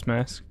and gas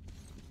mask.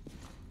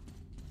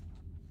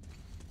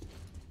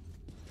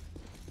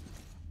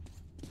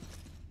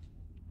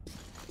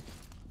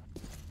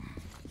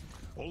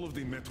 All of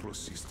the metro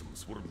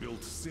systems were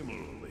built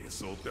similarly,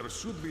 so there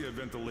should be a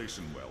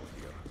ventilation well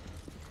here.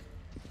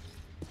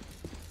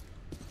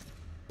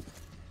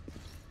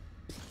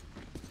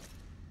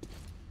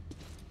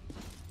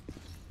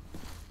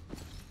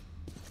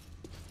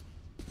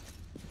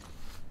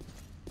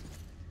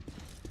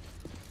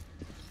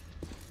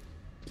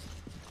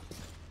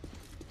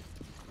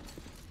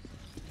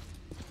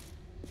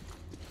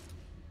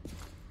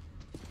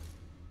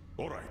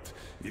 All right,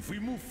 if we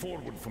move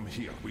forward from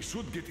here, we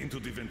should get into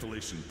the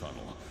ventilation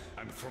tunnel,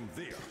 and from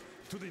there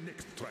to the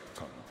next track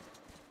tunnel.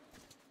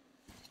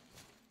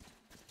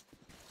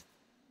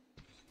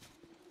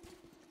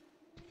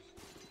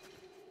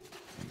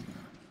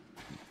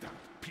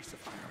 That piece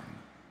of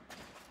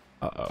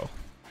iron. Uh-oh.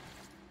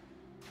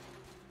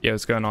 Yeah,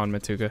 what's going on,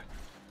 Matuka?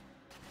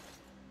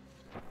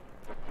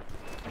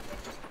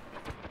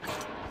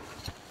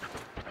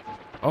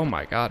 Oh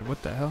my god,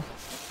 what the hell?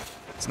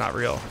 It's not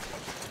real.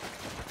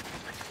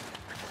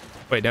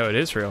 Wait, no, it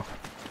is real.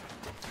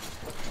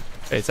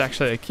 It's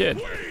actually a kid.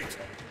 Wait!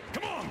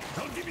 Come on,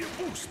 I'll give you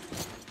a boost.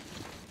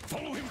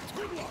 Follow him.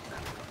 Good luck.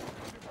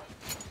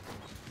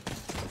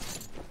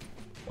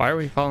 Why are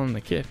we following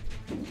the kid?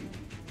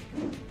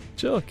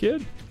 Chill,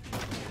 kid.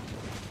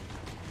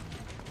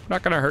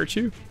 Not gonna hurt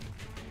you.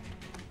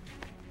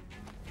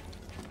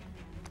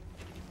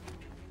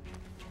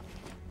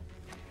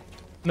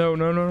 No,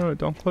 no, no, no,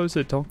 don't close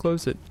it, don't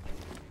close it.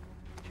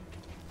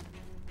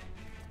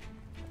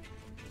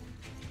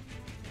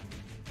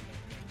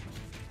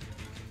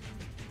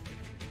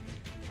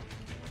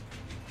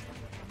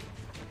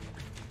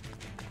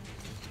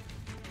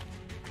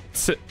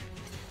 Sit.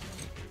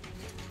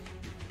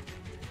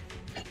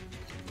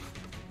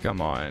 Come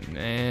on,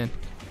 man.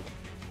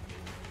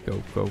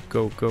 Go, go,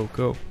 go, go,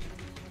 go.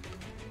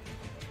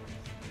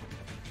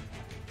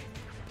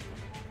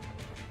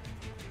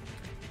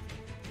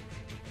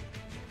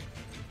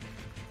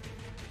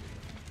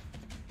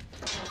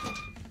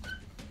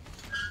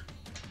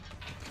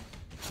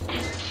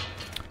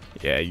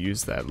 Yeah,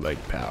 use that leg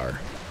power.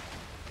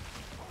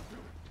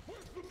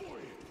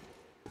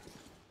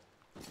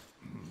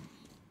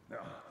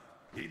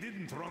 He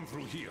didn't run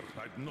through here,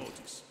 I'd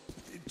notice.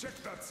 Check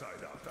that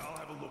side out. I'll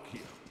have a look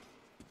here.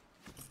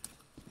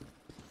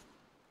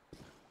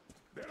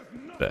 There's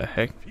nothing The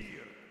heck? here.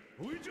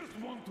 We just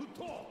want to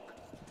talk.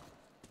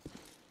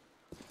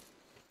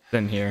 It's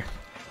in here.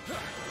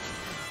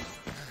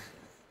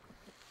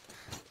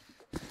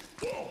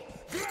 Whoa!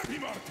 Grab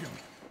him, Artyom!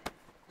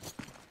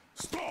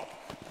 Stop!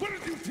 Where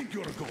do you think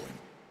you're going?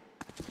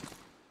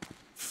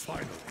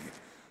 Finally.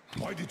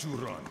 Why did you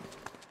run?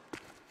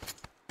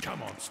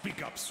 Come on,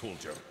 speak up,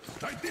 soldier.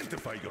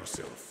 Identify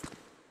yourself.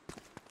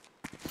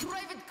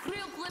 Private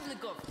Kirill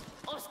Klebnikov,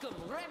 Oscom,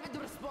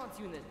 Rapid Response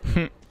Unit.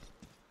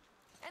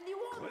 And you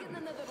won't get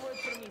another word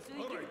from me, so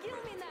you can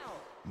kill me now.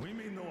 We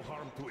mean no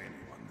harm to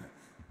anyone.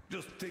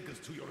 Just take us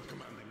to your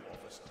commanding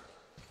officer.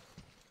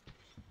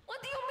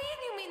 What do you mean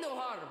you mean no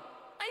harm?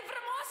 I'm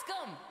from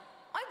Oscom.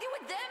 Aren't you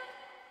with them?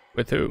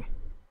 With who?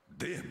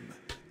 Them?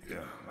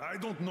 Yeah, I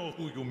don't know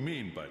who you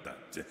mean by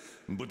that.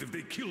 But if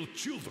they kill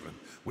children,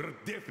 we're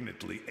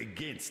definitely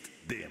against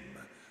them.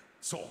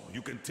 So,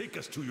 you can take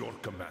us to your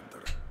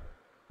commander.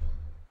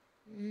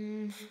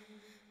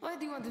 Why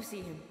do you want to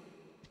see him?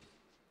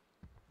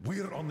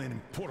 We're on an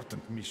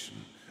important mission,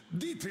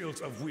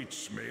 details of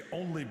which may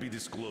only be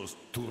disclosed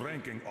to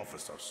ranking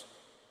officers.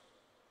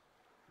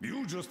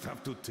 You just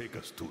have to take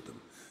us to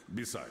them.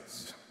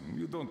 Besides,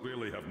 you don't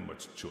really have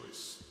much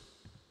choice.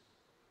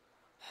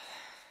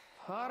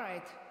 All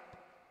right.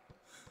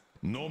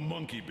 No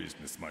monkey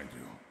business, mind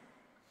you.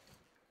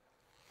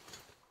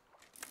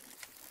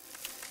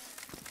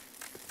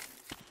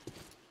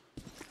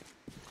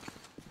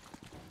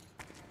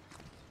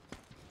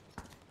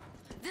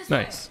 This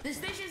Nice. way. The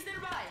station's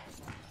nearby.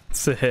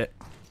 It's a hit.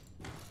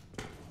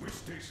 Which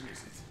station is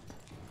it?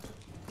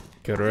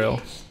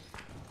 Kirill.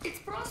 It's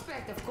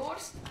Prospect, of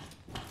course.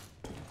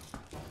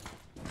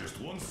 Just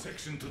one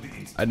section to the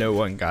east. I know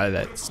one guy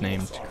that's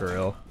named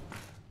Kirill.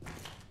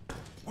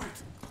 Wait.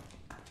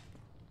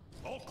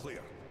 All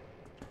clear.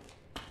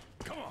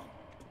 Come on.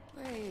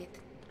 Wait.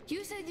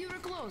 You said you were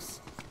close.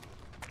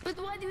 But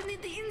why do you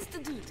need the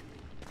Institute?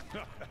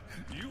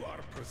 You are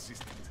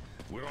persistent.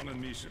 We're on a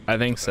mission. I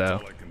think That's so.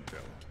 all I can tell.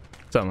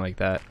 Something like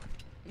that.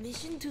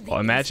 Mission to the Well,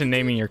 imagine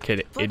Institute? naming your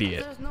kid But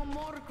Idiot. there's no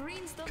more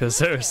green stuff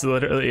Because out there's there.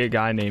 literally a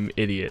guy named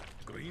Idiot.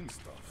 Green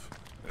stuff.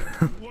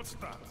 What's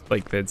that?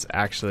 Like, that's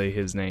actually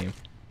his name.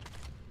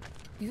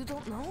 You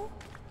don't know?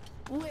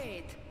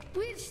 Wait.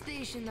 Which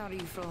station are you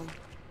from?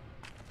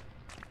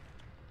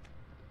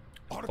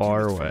 Artyom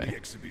Far is from away. the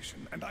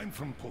exhibition, and I'm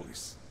from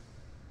police.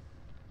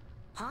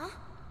 Huh?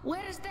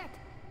 Where is that?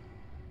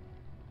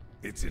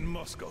 It's in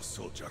Moscow,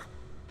 soldier.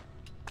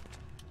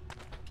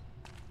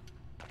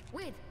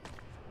 Wait.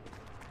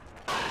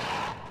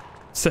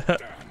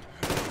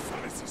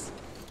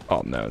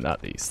 Oh no,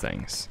 not these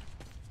things.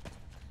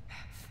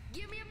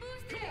 Give me a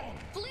boost here,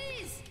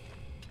 please.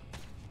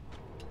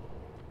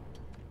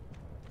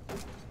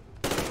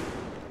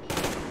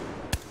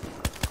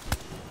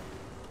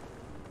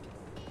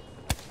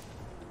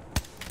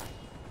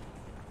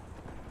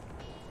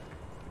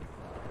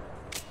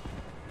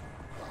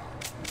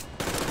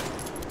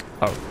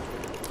 Oh,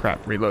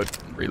 crap. Reload.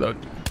 Reload.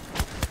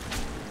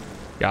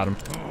 Got him.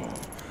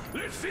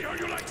 Let's see how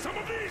you like some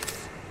of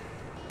these.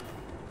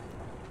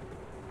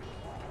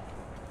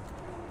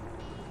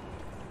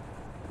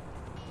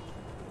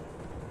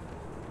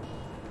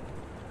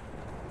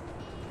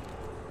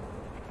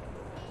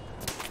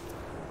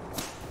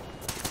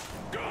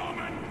 Come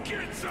and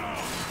get some.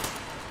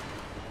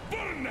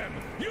 Burn them.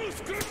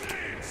 Use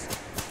grenades.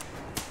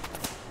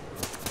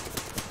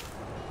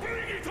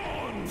 Bring it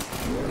on.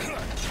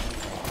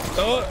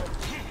 Oh.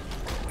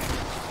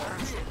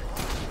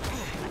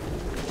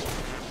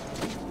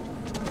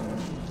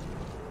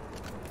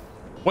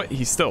 What?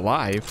 He's still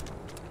alive?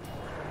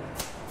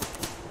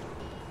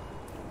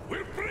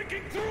 We're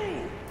breaking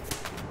through.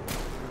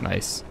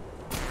 Nice.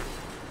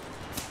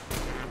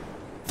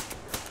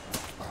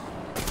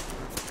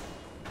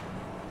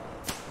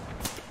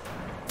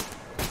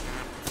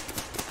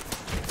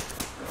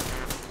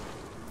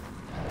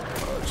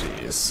 Oh,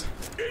 jeez.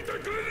 Eat a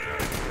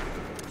grenade.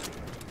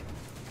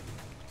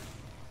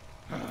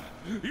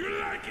 You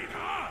like it,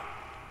 huh?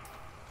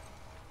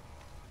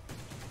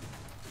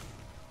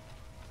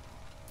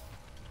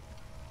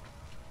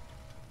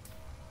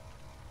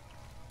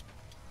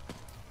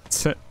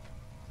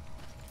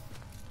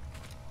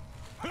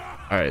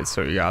 Alright,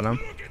 so we got him.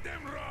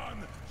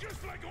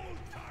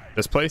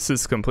 This place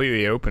is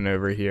completely open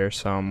over here,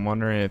 so I'm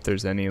wondering if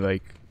there's any,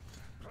 like...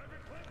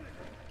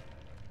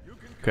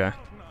 Okay.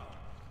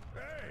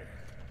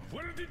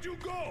 Where did you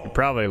go? He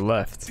probably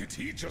left. Did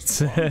he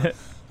just run?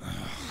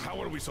 How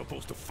are we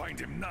supposed to find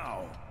him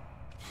now?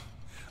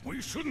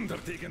 We shouldn't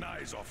have taken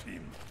eyes off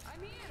him. I'm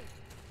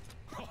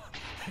here.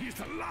 He's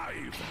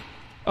alive.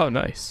 Oh,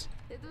 nice.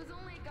 It was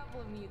only a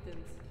couple of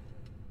mutants.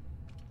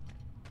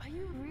 Are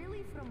you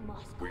really from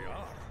Moscow? We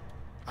are.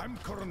 I'm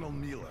Colonel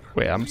Miller.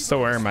 Wait, I'm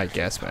still wearing my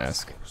gas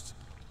mask.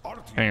 I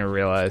didn't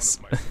realize.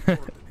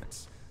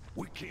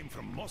 We came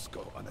from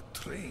Moscow on a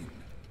train.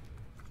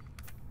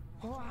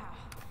 Wow,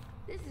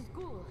 this is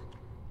cool.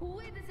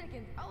 Wait a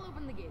second, I'll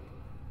open the gate.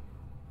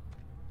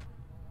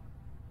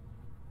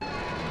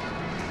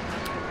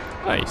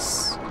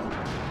 Nice.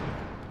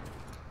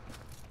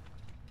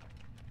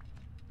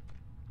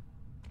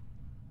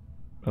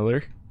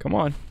 Miller, come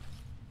on.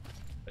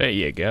 There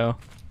you go.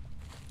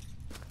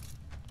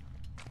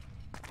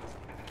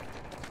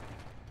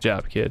 Good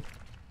job, kid.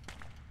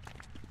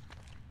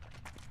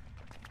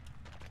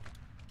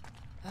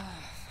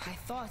 I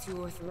thought you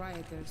were with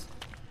rioters.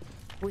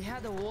 We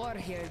had a war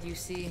here, you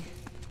see.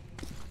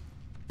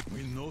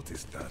 We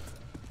noticed that.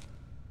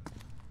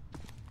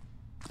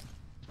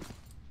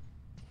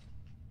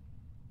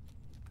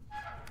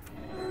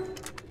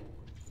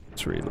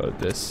 Let's reload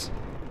this.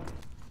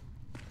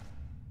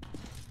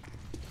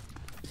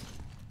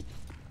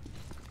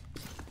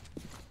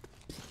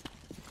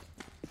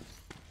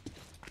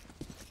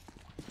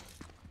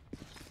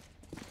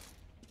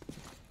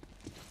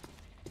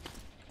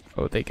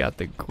 Oh, they got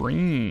the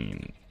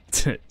green.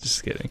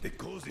 Just kidding. The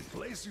cozy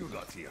place you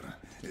got here.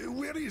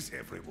 Where is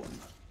everyone?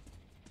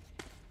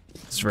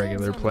 It's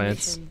regular Dad's on a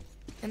plants. mission,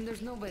 and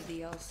there's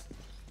nobody else.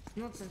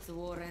 Not since the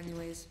war,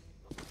 anyways.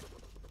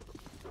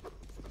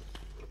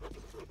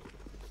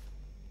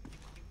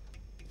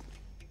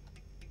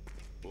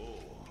 Oh,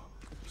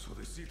 so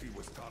the city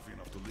was tough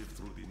enough to live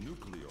through the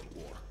nuclear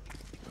war,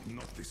 but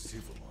not the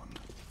civil one.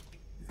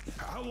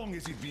 How long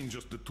has it been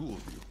just the two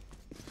of you?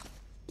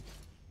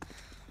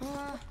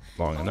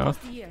 Long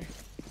enough. A year.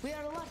 We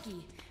are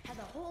lucky. Had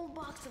a whole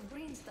box of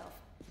green stuff,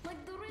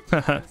 like the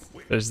rich ones.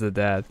 There's the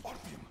dad.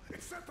 Artyom,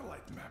 a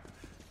satellite map.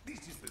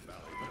 This is the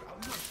valley where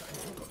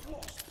Aurora got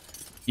lost.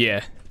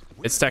 Yeah,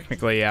 it's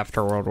technically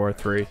after World War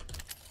III.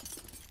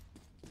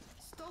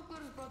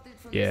 Stokers brought it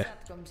from Yeah.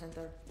 the SATCOM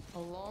center a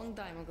long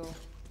time ago.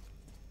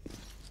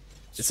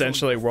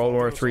 Essentially, World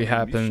War III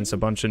happens, a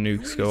bunch of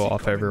nukes go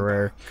off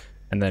everywhere,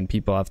 and then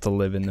people have to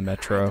live in the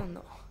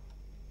metro.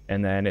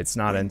 And then it's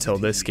not until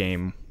this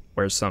game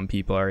where some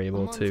people are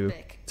able to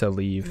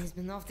leave. He's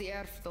been off the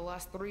air for the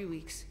last 3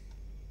 weeks.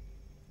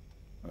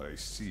 I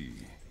see.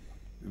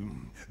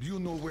 Do you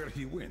know where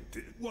he went?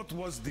 What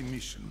was the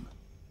mission?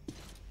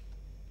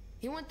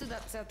 He went to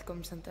that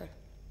SATCOM center.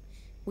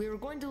 We were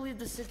going to leave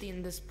the city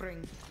in the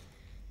spring.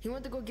 He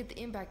went to go get the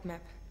impact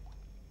map.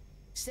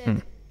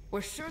 Said,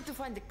 we're sure to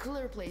find a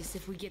clear place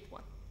if we get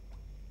one.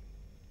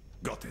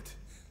 Got it.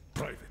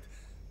 Private.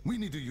 We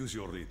need to use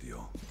your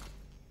radio.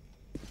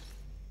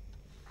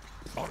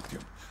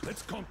 Artyom,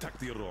 let's contact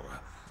the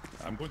Aurora.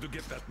 I'm going to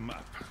get that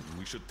map.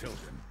 We should tell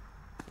them.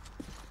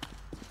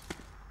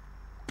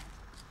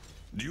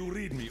 Do you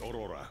read me,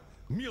 Aurora?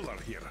 Miller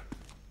here.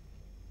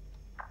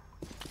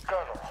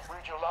 Colonel,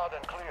 read you loud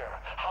and clear.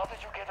 How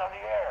did you get on the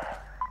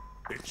air?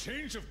 A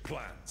change of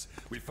plans.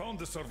 We found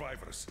the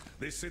survivors.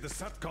 They say the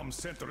SATCOM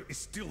center is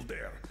still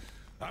there.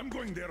 I'm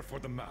going there for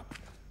the map.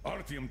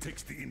 Artyom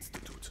takes the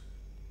Institute.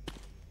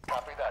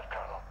 Copy that,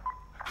 Colonel.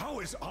 How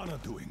is Anna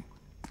doing?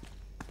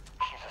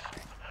 She's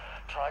asleep.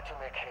 Try to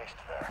make haste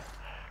there.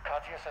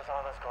 Katya says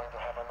Anna's going to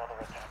have another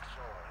attack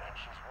soon, and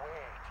she's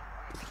way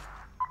too weak.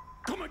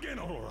 Come again,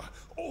 Aurora.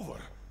 Over.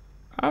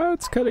 Oh,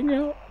 it's cutting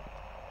out.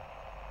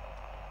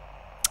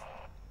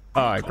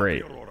 Ah,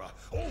 great. Aurora.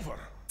 Over.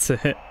 It's a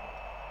hit.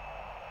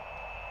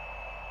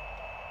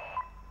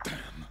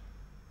 Damn.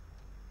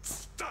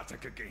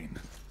 Static again.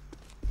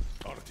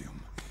 Artyom,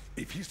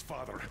 if his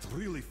father had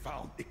really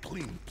found a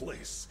clean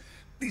place,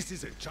 this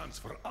is a chance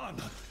for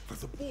Anna, for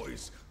the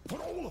boys, for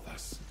all of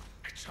us.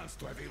 A chance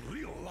to have a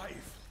real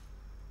life.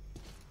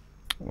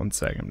 One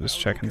sec, I'm just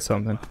checking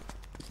something.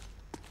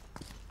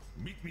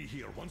 Meet me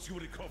here once you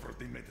recover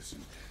the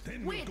medicine.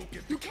 Then Wait, we'll go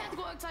get you can't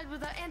go outside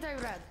with that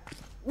anti-rad.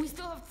 We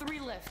still have 3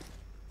 left.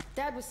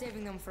 Dad was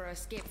saving them for our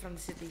escape from the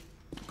city.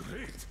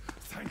 Great,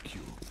 thank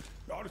you.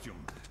 Artyom,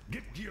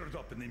 get geared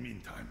up in the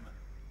meantime.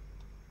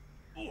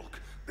 Look,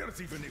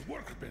 there's even a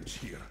workbench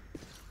here.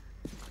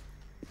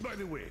 By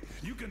the way,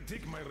 you can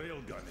take my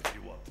railgun if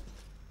you want.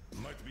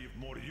 Might be of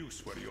more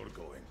use where you're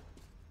going.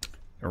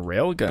 A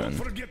railgun. Don't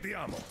forget the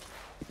ammo.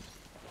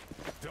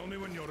 Tell me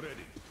when you're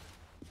ready.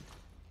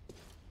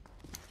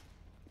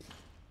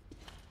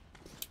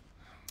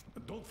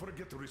 Don't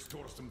forget to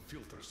restore some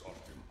filters,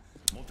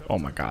 Artyom. Oh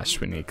my gosh,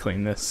 we need to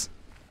clean this.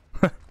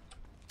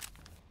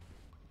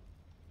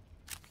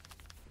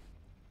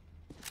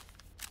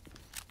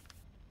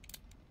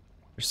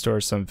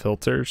 Restore some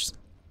filters.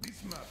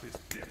 This map is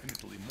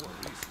definitely more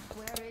recent.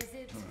 Where is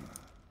it?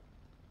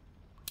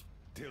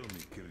 Tell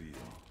me,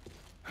 Kirill,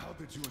 how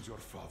did you and your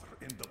father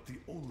end up the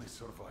only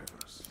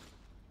survivors?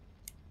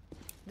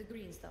 The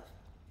green stuff.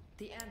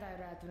 The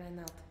anti-rad ran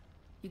out.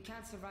 You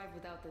can't survive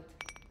without it.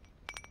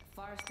 The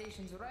fire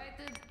stations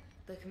rioted,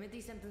 the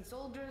committee sent in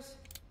soldiers,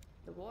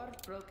 the war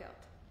broke out.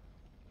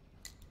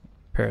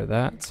 Repair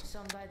that.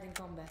 Some died in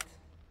combat,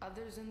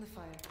 others in the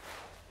fire.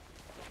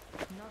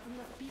 Not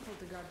enough people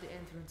to guard the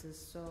entrances,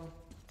 so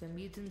the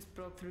mutants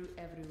broke through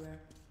everywhere.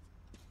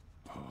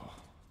 Oh,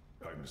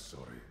 I'm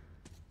sorry.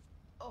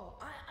 Oh,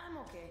 I'm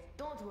okay.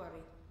 Don't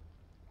worry.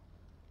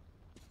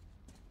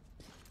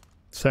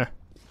 So.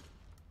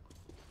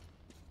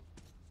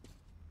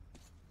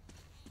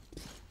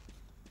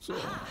 So,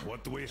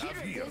 what do we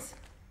have here?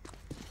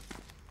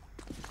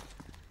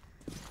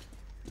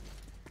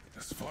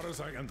 As far as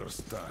I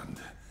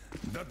understand,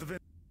 that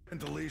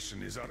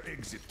ventilation is our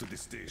exit to the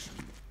station.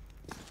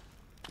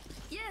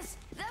 Yes,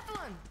 that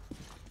one!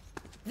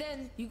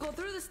 Then you go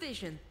through the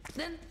station,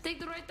 then take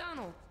the right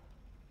tunnel.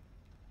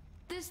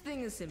 This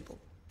thing is simple.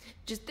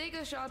 Just take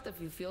a shot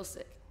if you feel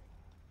sick.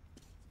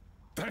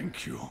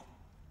 Thank you.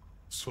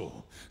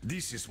 So,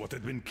 this is what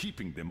had been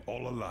keeping them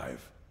all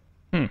alive.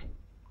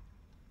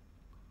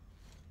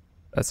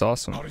 That's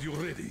awesome. Are you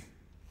ready?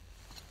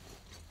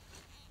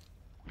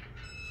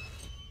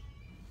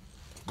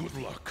 Good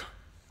luck.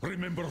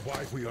 Remember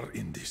why we are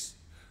in this.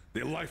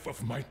 The life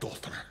of my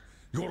daughter,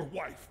 your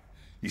wife,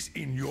 is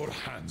in your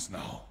hands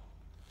now.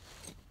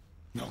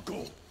 Now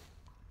go.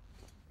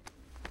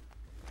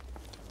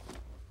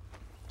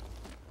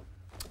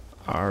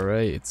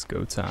 Alright, it's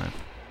go time.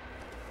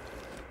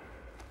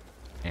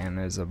 And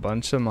there's a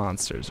bunch of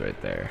monsters right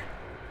there.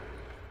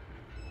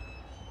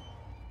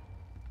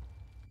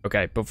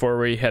 Okay, before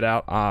we head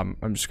out, I'm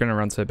just gonna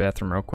run to the bathroom real quick.